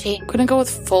crunchy? Couldn't go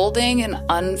with folding and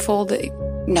unfolding.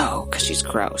 No, because she's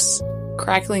gross.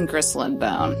 Crackling, gristling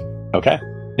bone. Okay.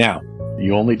 Now,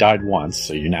 you only died once,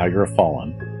 so you're a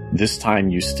fallen. This time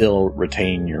you still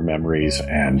retain your memories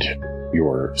and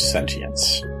your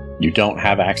sentience. You don't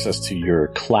have access to your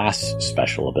class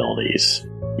special abilities.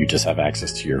 You just have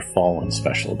access to your fallen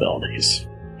special abilities.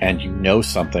 And you know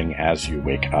something as you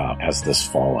wake up as this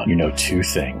fallen. You know 2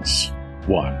 things.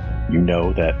 1, you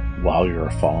know that while you're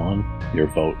a fallen, your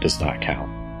vote does not count.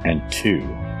 And 2,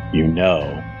 you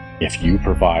know if you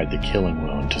provide the killing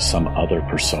wound to some other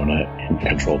persona and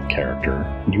controlled character,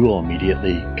 you will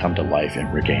immediately come to life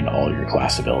and regain all your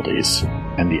class abilities,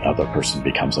 and the other person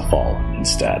becomes a fallen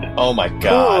instead. Oh my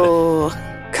god. Ooh,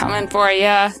 coming for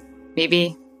ya.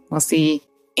 Maybe. We'll see.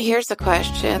 Here's a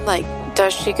question.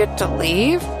 Does she get to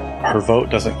leave? Her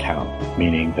vote doesn't count,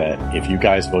 meaning that if you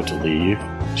guys vote to leave,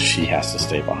 she has to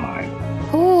stay behind.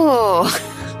 Ooh.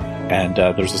 And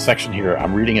there's a section here,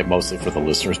 I'm reading it mostly for the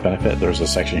listener's benefit. There's a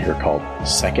section here called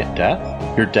Second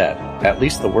Death. You're dead. At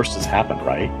least the worst has happened,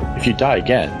 right? If you die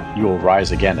again, you will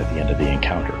rise again at the end of the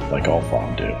encounter, like all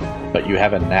Fallen do. But you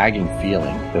have a nagging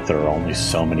feeling that there are only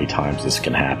so many times this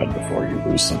can happen before you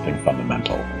lose something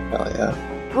fundamental. Hell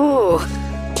yeah. Ooh.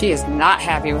 She is not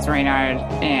happy with Reynard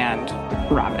and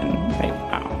Robin right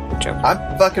now. Joke.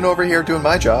 I'm fucking over here doing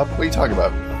my job. What are you talking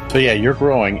about? So yeah, you're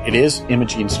growing. It is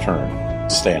Imogene's turn,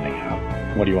 standing out.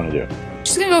 What do you want to do?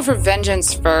 She's going to go for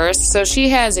vengeance first. So she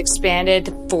has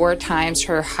expanded 4 times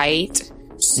her height.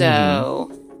 So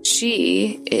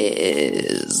she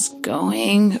is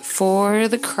going for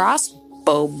the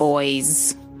crossbow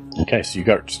boys. Okay, so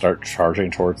you start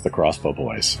charging towards the crossbow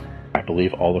boys. I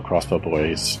believe all the crossbow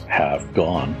boys have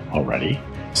gone already.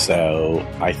 So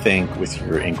I think with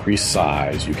your increased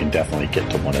size, you can definitely get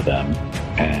to one of them.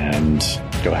 And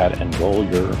go ahead and roll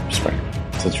your strength.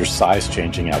 Since your size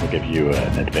changing, I will give you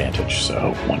an advantage,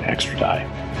 so 1 extra die.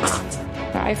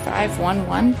 5, 5, 1,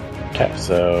 1. Okay,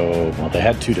 so, well, they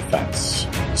had 2 defense.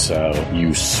 So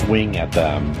you swing at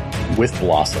them with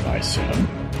Blossom, I assume,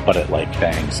 but it, like,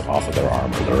 bangs off of their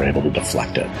armor. They're able to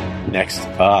deflect it. Next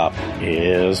up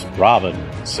is Robin.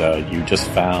 So you just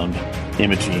found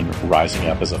Imogene rising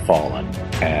up as a fallen,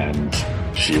 and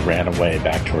she ran away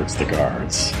back towards the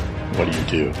guards. What do you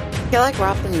do? I feel like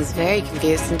Robin is very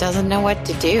confused and doesn't know what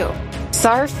to do.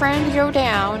 Saw her friend go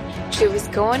down. She was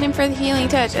going in for the healing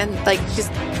touch, and like she's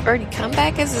already come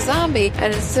back as a zombie.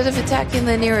 And instead of attacking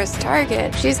the nearest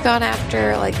target, she's gone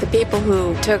after like the people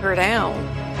who took her down.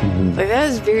 Like that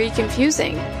is very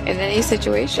confusing in any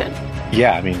situation.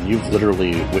 Yeah, I mean, you've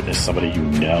literally witnessed somebody you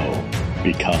know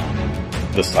become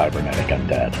the cybernetic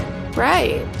undead.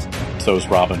 Right. So is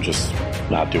Robin just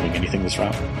not doing anything this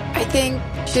round? I think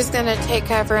she's gonna take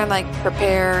cover and like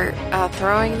prepare a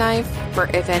throwing knife for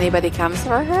if anybody comes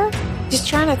for her. She's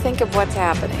trying to think of what's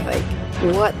happening. Like,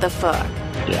 what the fuck?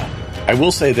 Yeah. I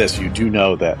will say this, you do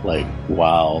know that, like,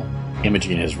 while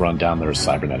Imogene has run down their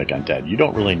cybernetic undead, you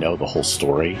don't really know the whole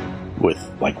story with,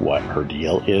 like, what her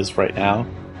deal is right now,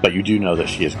 but you do know that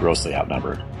she is grossly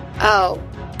outnumbered. Oh,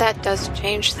 that does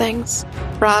change things.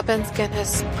 Robin's gonna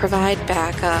provide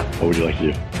backup. What would you like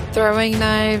to do? Throwing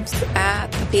knives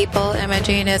at the people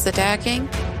Imogene is attacking.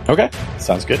 Okay,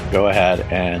 sounds good. Go ahead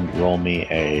and roll me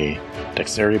a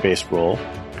dexterity-based roll.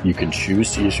 You can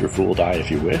choose to use your fool die if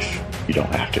you wish. You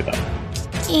don't have to, though.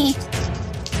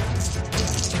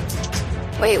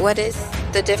 Wait, what is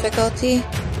the difficulty?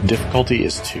 Difficulty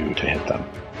is 2 to hit them.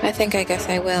 I guess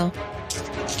I will.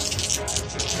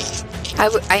 I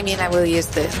will use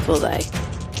the full die.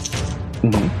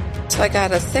 So I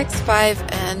got a 6, 5,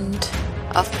 and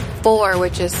a 4,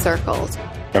 which is circled.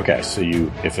 Okay, so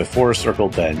if a 4 is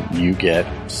circled, then you get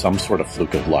some sort of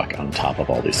fluke of luck on top of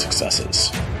all these successes.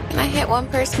 Can I hit one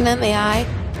person in the eye?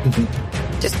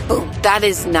 Just boom. That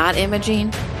is not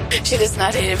Imogene. She does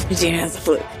not hit Imogene as a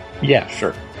fluke. Yeah,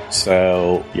 sure.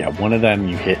 So, yeah, one of them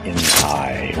you hit in the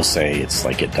eye. We'll say it's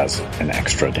like it does an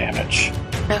extra damage.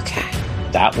 Okay.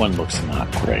 That one looks not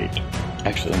great.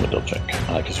 Actually, let me double check.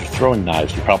 Because you're throwing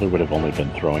knives, you probably would have only been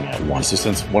throwing at one. So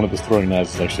since one of the throwing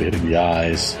knives is actually hitting the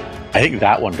eyes, I think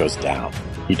that one goes down.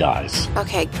 He dies.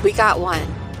 Okay, we got one.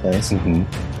 Nice.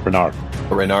 Bernard.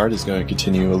 Reynard is going to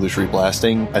continue illusory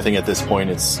blasting. I think at this point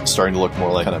it's starting to look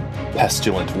more like kind of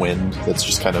pestilent wind that's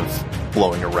just kind of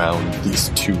blowing around these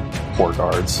 2 poor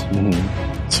guards.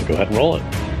 So go ahead and roll it.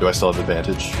 Do I still have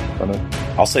advantage on it?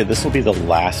 I'll say this will be the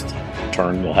last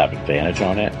turn you'll have advantage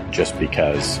on it, just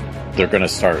because they're going to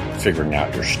start figuring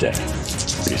out your shtick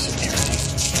pretty soon here.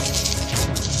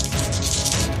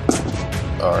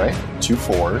 Alright, 2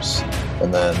 4s,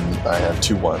 and then I have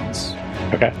 2 1s.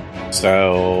 Okay.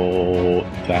 So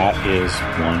that is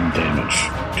 1 damage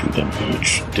to them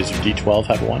each. Does your D12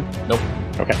 have 1? Nope.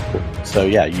 Okay, cool. So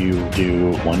yeah, you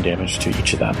do 1 damage to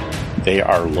each of them. They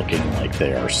are looking like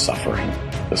they are suffering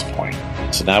at this point.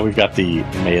 So now we've got the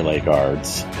melee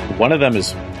guards. One of them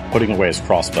is putting away his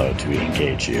crossbow to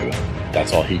engage you.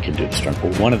 That's all he can do this turn.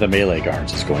 But one of the melee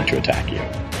guards is going to attack you.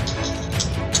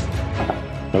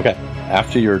 Okay.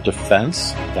 After your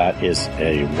defense, that is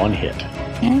a 1 hit.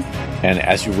 And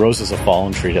as you rose as a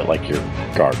fallen, treat it like your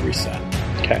guard reset.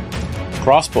 Okay.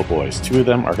 Crossbow boys, 2 of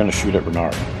them are going to shoot at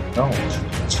Renard. Oh.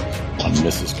 1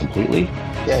 misses completely.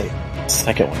 Yay.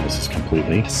 Second one misses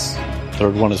completely.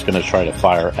 Third one is going to try to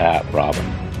fire at Robin.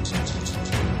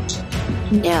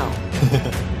 No.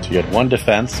 So you had 1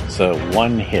 defense, so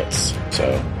 1 hits.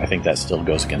 So I think that still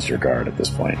goes against your guard at this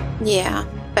point. Yeah,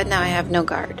 but now I have no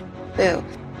guard. Boo.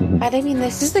 But I mean,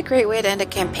 this is a great way to end a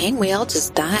campaign. We all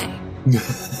just die.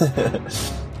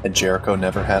 And Jericho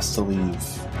never has to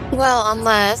leave. Well,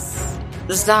 unless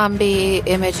zombie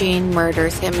Imogene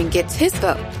murders him and gets his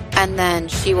vote. And then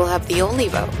she will have the only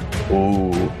vote.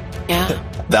 Ooh. Yeah.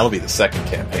 That'll be the second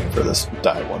campaign for this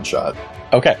die one-shot.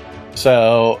 Okay,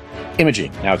 so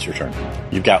Imogene, now it's your turn.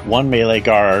 You've got one melee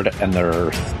guard, and there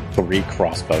are 3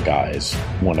 crossbow guys,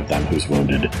 one of them who's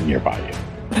wounded nearby you.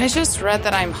 But I just read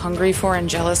that I'm hungry for and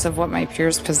jealous of what my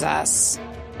peers possess.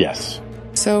 Yes.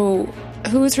 So,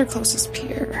 who is her closest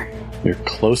peer? Your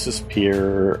closest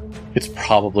peer, it's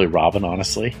probably Robin,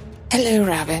 honestly. Hello,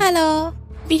 Robin. Hello.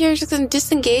 You're just going to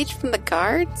disengage from the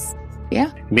guards?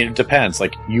 Yeah. I mean, it depends.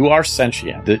 Like, you are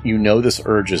sentient. That you know this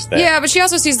urge is there. Yeah, but she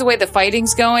also sees the way the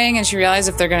fighting's going, and she realizes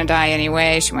if they're going to die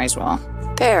anyway, she might as well.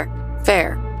 Fair.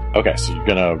 Okay, so you're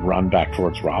going to run back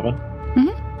towards Robin?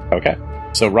 Mm-hmm. Okay.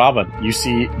 So, Robin, you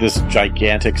see this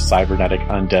gigantic cybernetic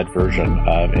undead version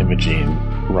of Imogene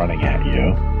running at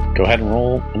you. Go ahead and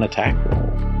roll an attack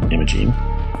roll, Imogene.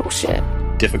 Oh, shit.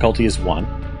 Difficulty is 1.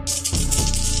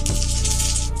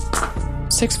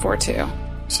 642.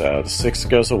 So the 6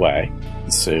 goes away.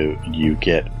 So you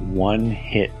get 1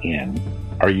 hit in.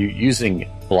 Are you using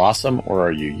Blossom or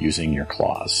are you using your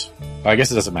claws? I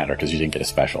guess it doesn't matter because you didn't get a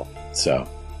special. So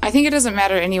I think it doesn't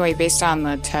matter anyway based on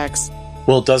the text.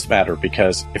 well, it does matter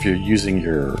because if you're using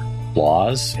your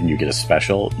claws and you get a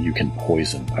special, you can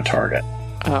poison a target.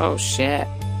 Oh, shit.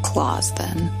 Claws,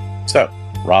 then. So,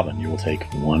 Robin, you will take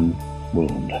 1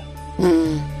 wound.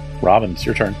 Robin, it's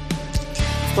your turn.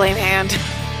 Flame hand.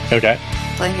 Okay.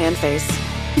 Flame hand face.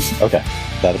 Okay.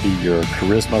 That'll be your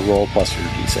charisma roll plus your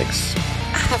d6.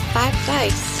 I have 5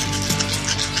 dice.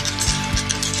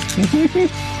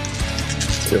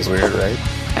 Feels weird, right?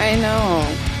 I know.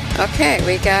 Okay,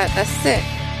 we got a 6.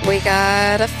 We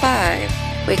got a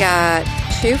 5. We got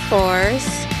 2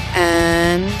 4s.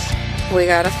 And we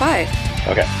got a 5.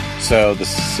 Okay. So the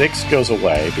 6 goes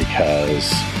away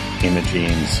because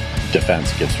Imogene's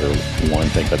defense gives her 1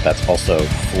 thing, but that's also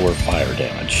 4 fire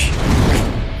damage.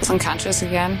 It's unconscious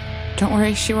again. Don't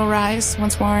worry, she will rise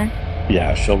once more.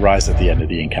 Yeah, she'll rise at the end of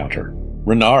the encounter.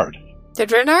 Renard.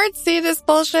 Did Renard see this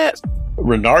bullshit?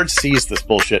 Renard sees this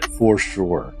bullshit for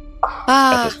sure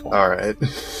at this point. All right.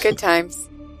 Good times.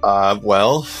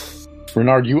 Well,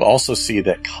 Renard, you also see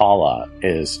that Kala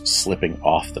is slipping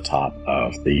off the top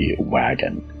of the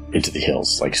wagon into the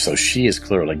hills. Like, so she has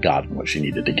clearly gotten what she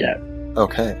needed to get.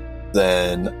 okay.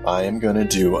 Then I am going to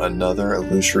do another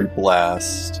illusory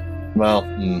blast. Well,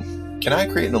 can I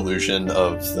create an illusion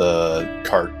of the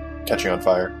cart catching on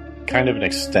fire? Kind of an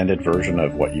extended version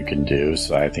of what you can do,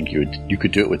 so I think you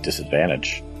could do it with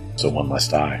disadvantage. So 1 less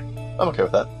die. I'm okay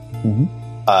with that. Mm-hmm.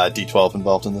 D12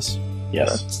 involved in this?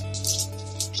 Yes.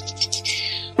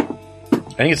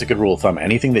 I think it's a good rule of thumb.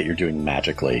 Anything that you're doing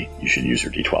magically, you should use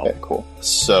your D12. Okay, cool.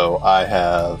 So I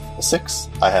have a 6,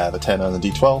 I have a 10 on the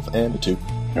D12, and a 2.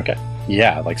 Okay.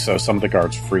 Yeah, like, so some of the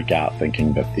guards freak out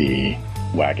thinking that the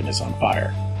wagon is on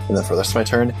fire. And then for the rest of my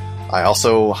turn, I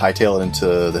also hightail it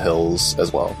into the hills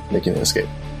as well, making an escape.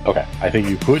 Okay, I think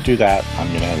you could do that. I'm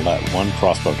going to let 1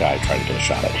 crossbow guy try to get a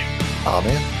shot at you. Oh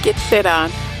man. Get shit on.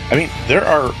 I mean, there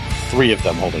are 3 of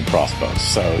them holding crossbows,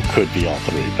 so it could be all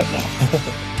 3, but no.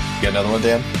 You got another one,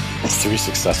 Dan? It's 3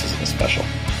 successes in a special.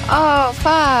 Oh,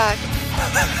 fuck.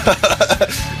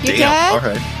 You Damn. dead? All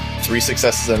right. 3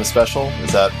 successes and a special.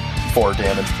 Is that 4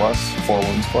 damage plus? 4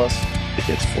 wounds plus? It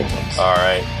hits 4 wounds. All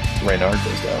right. Reynard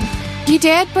goes down. You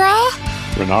dead, bro?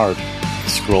 Renard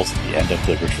scrolls at the end of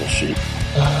the ritual sheet.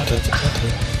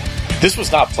 This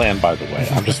was not planned, by the way.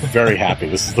 I'm just very happy.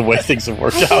 This is the way things have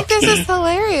worked I out. think this is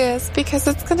hilarious because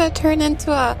it's going to turn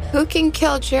into a who can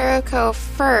kill Jericho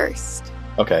first.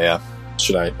 Okay, yeah.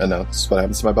 Should I announce what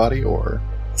happens to my body, or?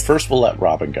 First, we'll let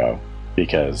Robin go,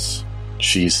 because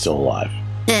she's still alive.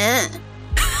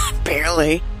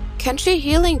 Barely. Can she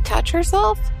healing touch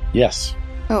herself? Yes.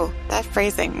 Oh, that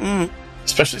phrasing.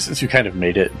 Especially since you kind of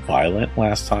made it violent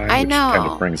last time. I which know. kind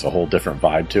of brings a whole different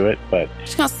vibe to it, but...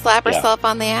 She's going to slap Yeah. herself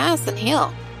on the ass and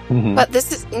heal. Mhm. But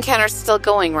this encounter's still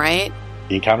going, right?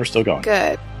 The encounter's still going.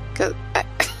 Good. Good.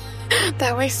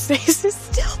 That way Stace is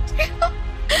still down.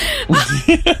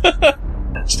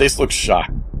 Stace looks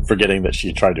shocked, forgetting that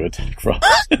she tried to attack Robin.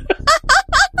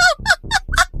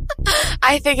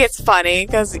 I think it's funny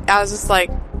because I was just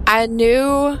like, I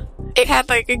knew it had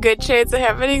like a good chance of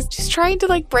happening. She's trying to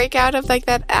like break out of like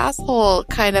that asshole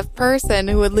kind of person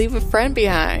who would leave a friend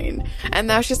behind. And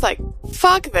now she's like,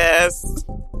 fuck this.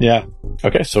 Yeah.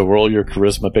 Okay, so roll your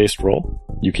charisma-based roll.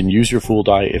 You can use your fool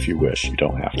die if you wish. You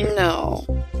don't have to. No.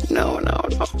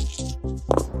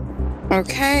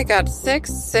 Okay, got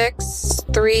 6,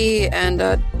 3, and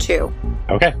a 2.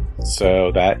 Okay,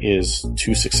 so that is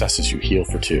 2 successes. You heal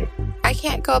for 2. I I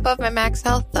can't go above my max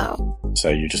health, though. So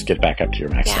you just get back up to your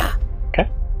max Yeah. health. Okay.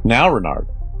 Now, Renard.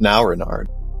 Now, Renard.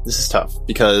 This is tough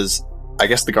because I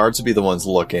guess the guards would be the ones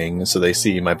looking, so they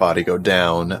see my body go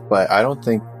down, but I don't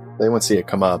think they won't see it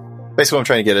come up. Basically, what I'm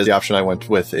trying to get is the option I went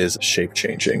with is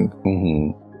shape-changing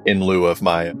Mm-hmm. in lieu of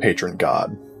my patron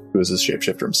god, who is a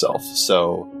shapeshifter himself.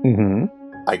 So Mm-hmm.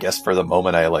 I guess for the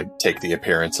moment, I take the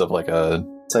appearance of a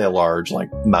large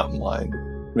mountain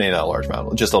lion. Maybe not a large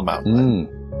mountain, just a mountain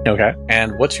lion. Okay.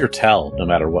 And what's your tell, no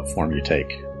matter what form you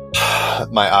take?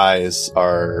 My eyes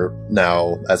are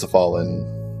now, as a fallen,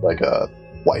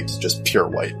 white, just pure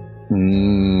white.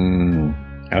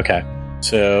 Okay.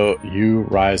 So you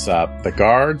rise up. The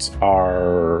guards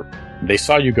they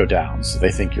saw you go down, so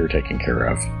they think you're taken care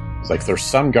of. It's there's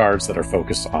some guards that are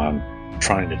focused on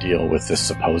trying to deal with this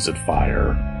supposed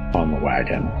fire on the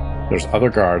wagon. There's other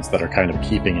guards that are kind of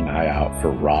keeping an eye out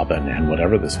for Robin and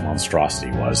whatever this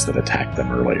monstrosity was that attacked them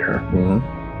earlier.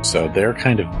 Mm-hmm. So they're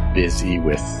kind of busy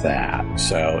with that.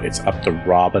 So it's up to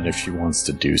Robin if she wants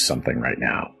to do something right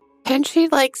now. Can she,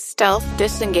 stealth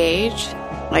disengage?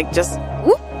 Just,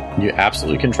 whoop? You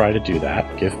absolutely can try to do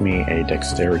that. Give me a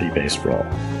dexterity-based roll.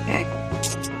 Okay.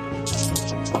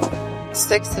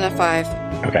 6 and a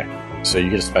 5. Okay. So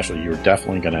you get a special. You're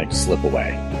definitely going to slip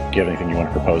away. Do you have anything you want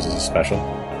to propose as a special?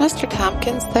 Mr.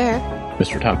 Tompkins there.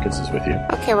 Mr. Tompkins is with you.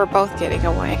 Okay, we're both getting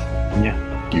away.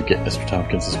 Yeah, you get Mr.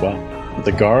 Tompkins as well.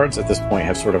 The guards at this point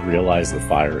have sort of realized the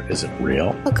fire isn't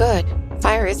real. Oh, good.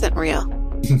 Fire isn't real.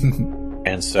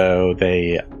 And so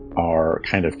they are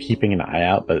kind of keeping an eye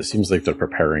out, but it seems like they're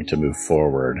preparing to move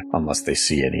forward unless they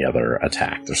see any other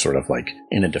attack. They're sort of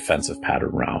in a defensive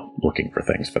pattern now, looking for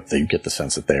things, but they get the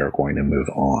sense that they are going to move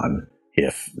on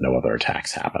if no other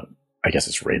attacks happen. I guess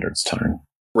it's Reynard's turn.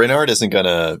 Reynard isn't going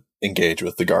to engage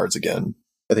with the guards again.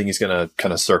 I think he's going to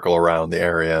kind of circle around the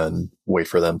area and wait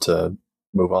for them to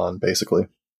move on, basically.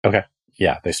 Okay.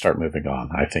 Yeah, they start moving on.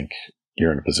 I think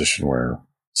you're in a position where,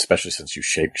 especially since you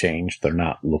shape changed, they're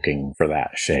not looking for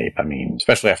that shape. I mean,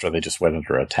 especially after they just went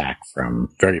under attack from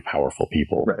very powerful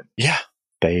people. Right. Yeah,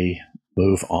 they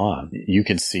move on. You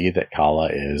can see that Kala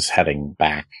is heading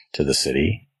back to the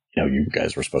city. You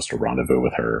guys were supposed to rendezvous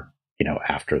with her,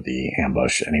 after the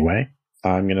ambush anyway.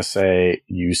 I'm going to say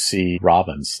you see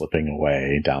Robin slipping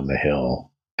away down the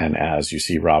hill. And as you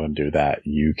see Robin do that,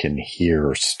 you can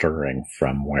hear stirring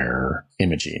from where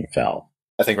Imogene fell.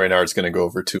 I think Reynard's going to go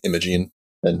over to Imogene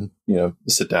and,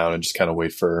 sit down and just kind of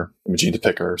wait for Imogene to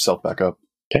pick herself back up.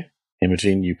 Okay.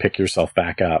 Imogene, you pick yourself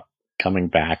back up, coming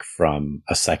back from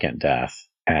a second death.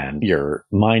 And your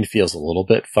mind feels a little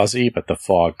bit fuzzy, but the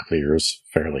fog clears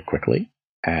fairly quickly.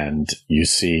 And you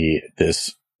see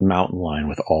this mountain lion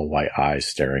with all white eyes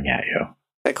staring at you.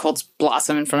 Holds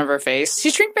Blossom in front of her face.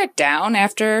 She shrink back down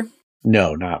after?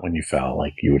 No, not when you fell.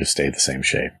 You would have stayed the same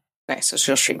shape. Okay, so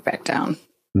she'll shrink back down.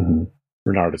 Mm-hmm.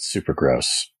 Renard, it's super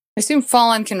gross. I assume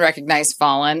Fallen can recognize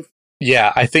Fallen.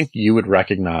 Yeah, I think you would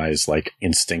recognize,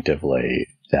 instinctively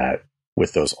that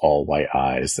with those all white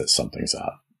eyes that something's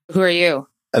up. Who are you?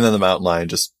 And then the mountain lion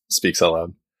just speaks out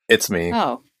loud. It's me.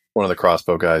 Oh. One of the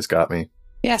crossbow guys got me.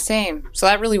 Yeah, same. So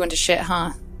that really went to shit,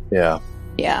 huh? Yeah.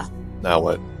 Yeah. Now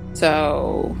what?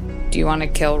 So, do you want to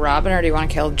kill Robin or do you want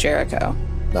to kill Jericho?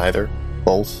 Neither.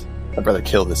 Both. I'd rather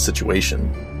kill this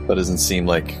situation. That doesn't seem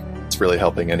like it's really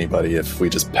helping anybody if we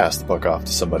just pass the buck off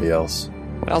to somebody else.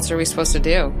 What else are we supposed to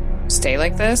do? Stay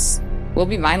like this? We'll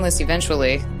be mindless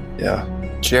eventually. Yeah.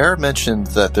 Jer mentioned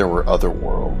that there were other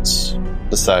worlds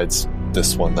besides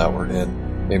this one that we're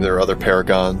in. Maybe there are other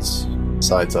paragons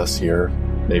besides us here.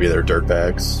 Maybe they're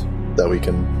dirtbags that we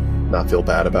can not feel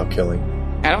bad about killing.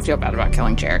 I don't feel bad about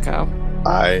killing Jericho.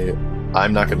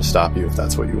 I'm not going to stop you if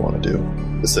that's what you want to do.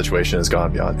 The situation has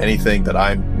gone beyond anything that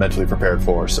I'm mentally prepared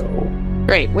for, so...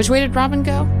 Great. Which way did Robin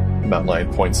go? Mountain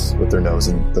Lion points with their nose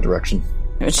in the direction.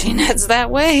 Imogene heads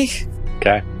that way.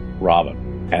 Okay.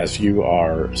 Robin, as you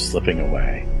are slipping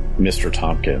away, Mr.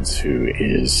 Tompkins, who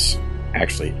is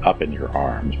actually up in your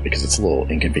arms, because it's a little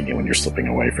inconvenient when you're slipping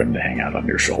away for him to hang out on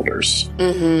your shoulders.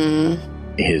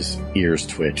 Mm-hmm. His ears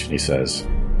twitch and he says,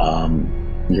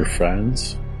 your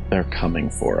friends, they're coming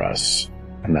for us.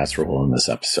 And that's where we'll end this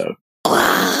episode.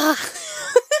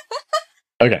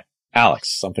 Okay.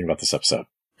 Alex, something about this episode.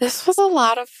 This was a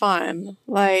lot of fun.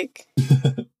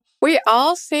 We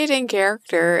all stayed in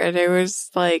character, and it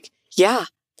was yeah,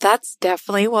 that's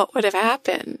definitely what would have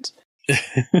happened.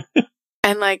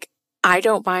 And I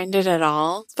don't mind it at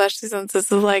all, especially since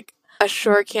this is a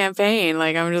short campaign.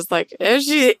 I'm just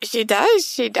if she dies,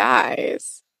 she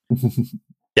dies.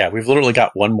 Yeah, we've literally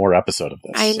got one more episode of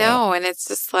this. I know, and it's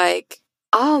just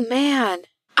oh man,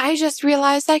 I just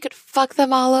realized I could fuck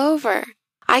them all over.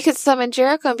 I could summon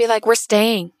Jericho and be like, we're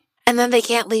staying. And then they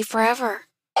can't leave forever.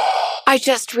 I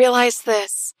just realized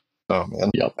this. Oh,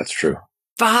 man. Yep, that's true.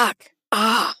 Fuck.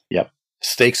 Ah. Yep.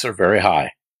 Stakes are very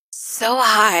high. So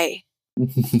high.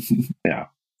 Yeah,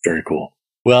 very cool.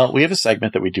 Well, we have a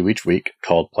segment that we do each week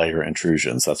called Player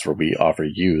Intrusions. That's where we offer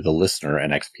you, the listener,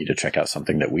 an XP to check out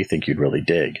something that we think you'd really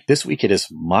dig. This week it is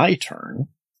my turn,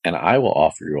 and I will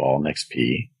offer you all an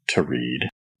XP to read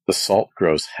The Salt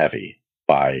Grows Heavy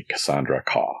by Cassandra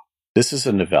Khaw. This is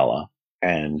a novella,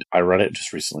 and I read it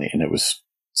just recently, and it was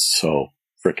so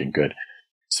freaking good.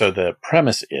 So the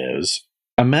premise is,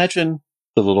 imagine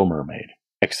The Little Mermaid,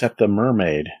 except the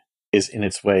mermaid is in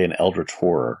its way an eldritch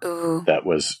horror that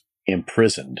was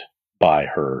imprisoned by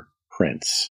her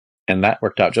prince. And that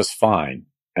worked out just fine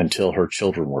until her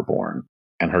children were born.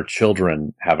 And her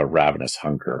children have a ravenous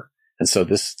hunger. And so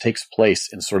this takes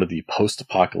place in sort of the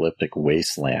post-apocalyptic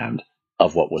wasteland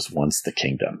of what was once the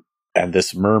kingdom. And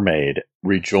this mermaid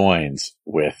rejoins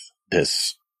with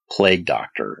this plague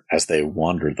doctor as they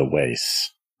wander the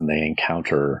wastes. And they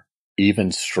encounter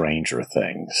even stranger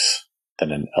things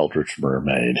than an eldritch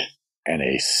mermaid and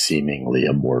a seemingly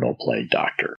immortal plague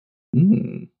doctor.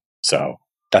 So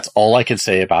that's all I can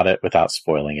say about it without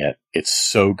spoiling it. It's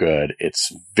so good.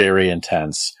 It's very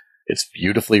intense. It's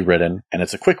beautifully written, and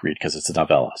it's a quick read because it's a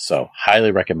novella. So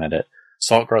highly recommend it.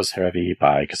 Salt Grows Heavy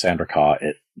by Cassandra Khaw.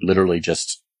 It literally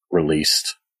just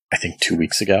released, I think, 2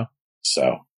 weeks ago.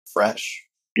 So Fresh.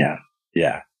 Yeah.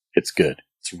 It's good.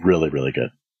 It's really, really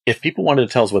good. If people wanted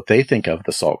to tell us what they think of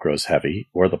The Salt Grows Heavy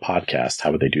or the podcast,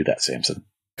 how would they do that, Samson?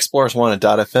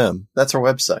 ExplorersWanted.fm. That's our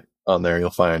website. On there, you'll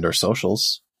find our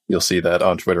socials. You'll see that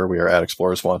on Twitter, we are at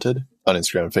Explorers Wanted. On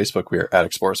Instagram and Facebook, we are at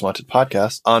Explorers Wanted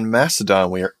Podcast. On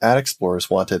Mastodon, we are at Explorers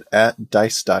Wanted at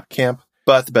dice.camp.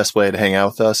 But the best way to hang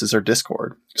out with us is our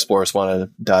Discord.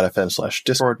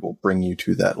 ExplorersWanted.fm/Discord will bring you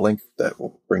to that link that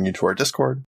will bring you to our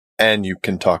Discord. And you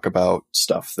can talk about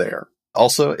stuff there.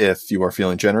 Also, if you are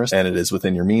feeling generous and it is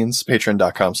within your means,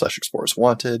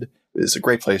 patreon.com/ExplorersWanted is a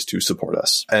great place to support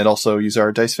us. And also use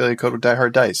our dice value code with Die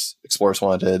Hard Dice, Explorers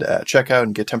Wanted at checkout,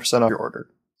 and get 10% off your order.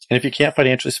 And if you can't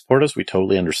financially support us, we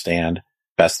totally understand.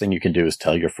 Best thing you can do is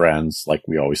tell your friends, like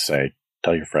we always say,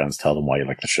 tell your friends, tell them why you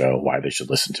like the show, why they should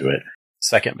listen to it.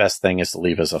 Second best thing is to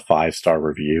leave us a 5-star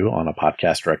review on a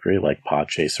podcast directory like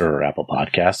Podchaser or Apple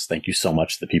Podcasts. Thank you so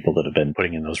much to the people that have been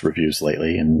putting in those reviews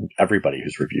lately, and everybody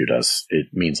who's reviewed us. It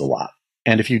means a lot.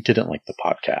 And if you didn't like the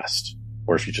podcast,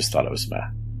 or if you just thought it was meh,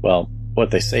 well,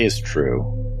 what they say is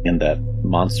true in that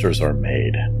monsters are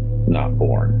made, not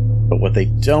born. But what they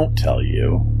don't tell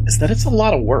you is that it's a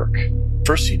lot of work.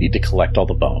 First, you need to collect all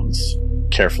the bones,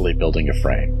 carefully building a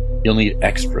frame. You'll need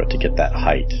extra to get that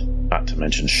height, not to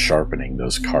mention sharpening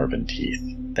those carven teeth.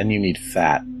 Then you need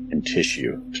fat and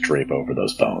tissue to drape over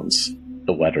those bones.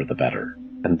 The wetter, the better.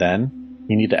 And then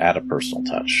you need to add a personal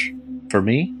touch. For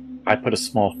me, I put a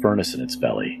small furnace in its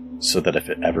belly so that if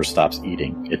it ever stops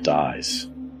eating, it dies.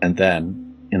 And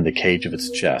then, in the cage of its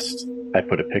chest, I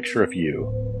put a picture of you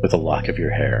with a lock of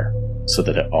your hair so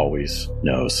that it always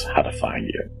knows how to find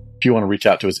you. If you want to reach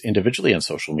out to us individually on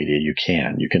social media, you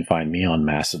can. You can find me on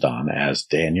Mastodon as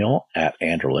Daniel at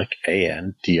Andrlik,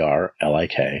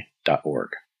 ANDRLIK.org.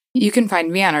 You can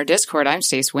find me on our Discord. I'm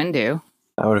Stace Windu.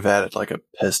 I would have added like a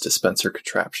piss dispenser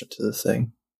contraption to the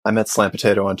thing. I'm at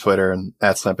Slampotato on Twitter and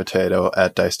at Slampotato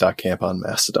at dice.camp on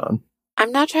Mastodon.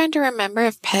 I'm not trying to remember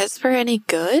if Pez were any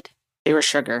good. They were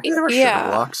sugar. They were sugar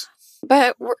blocks.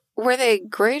 But were they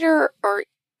greater or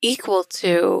equal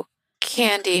to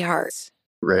Candy Hearts?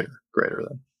 Greater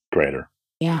than. Greater.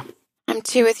 Yeah. I'm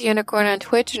 2 with Unicorn on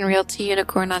Twitch and Real T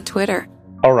Unicorn on Twitter.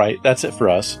 All right, that's it for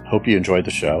us. Hope you enjoyed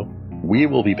the show. We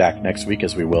will be back next week,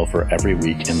 as we will for every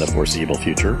week in the foreseeable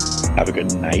future. Have a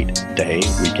good night, day,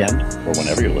 weekend, or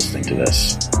whenever you're listening to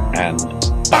this. And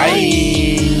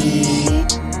bye!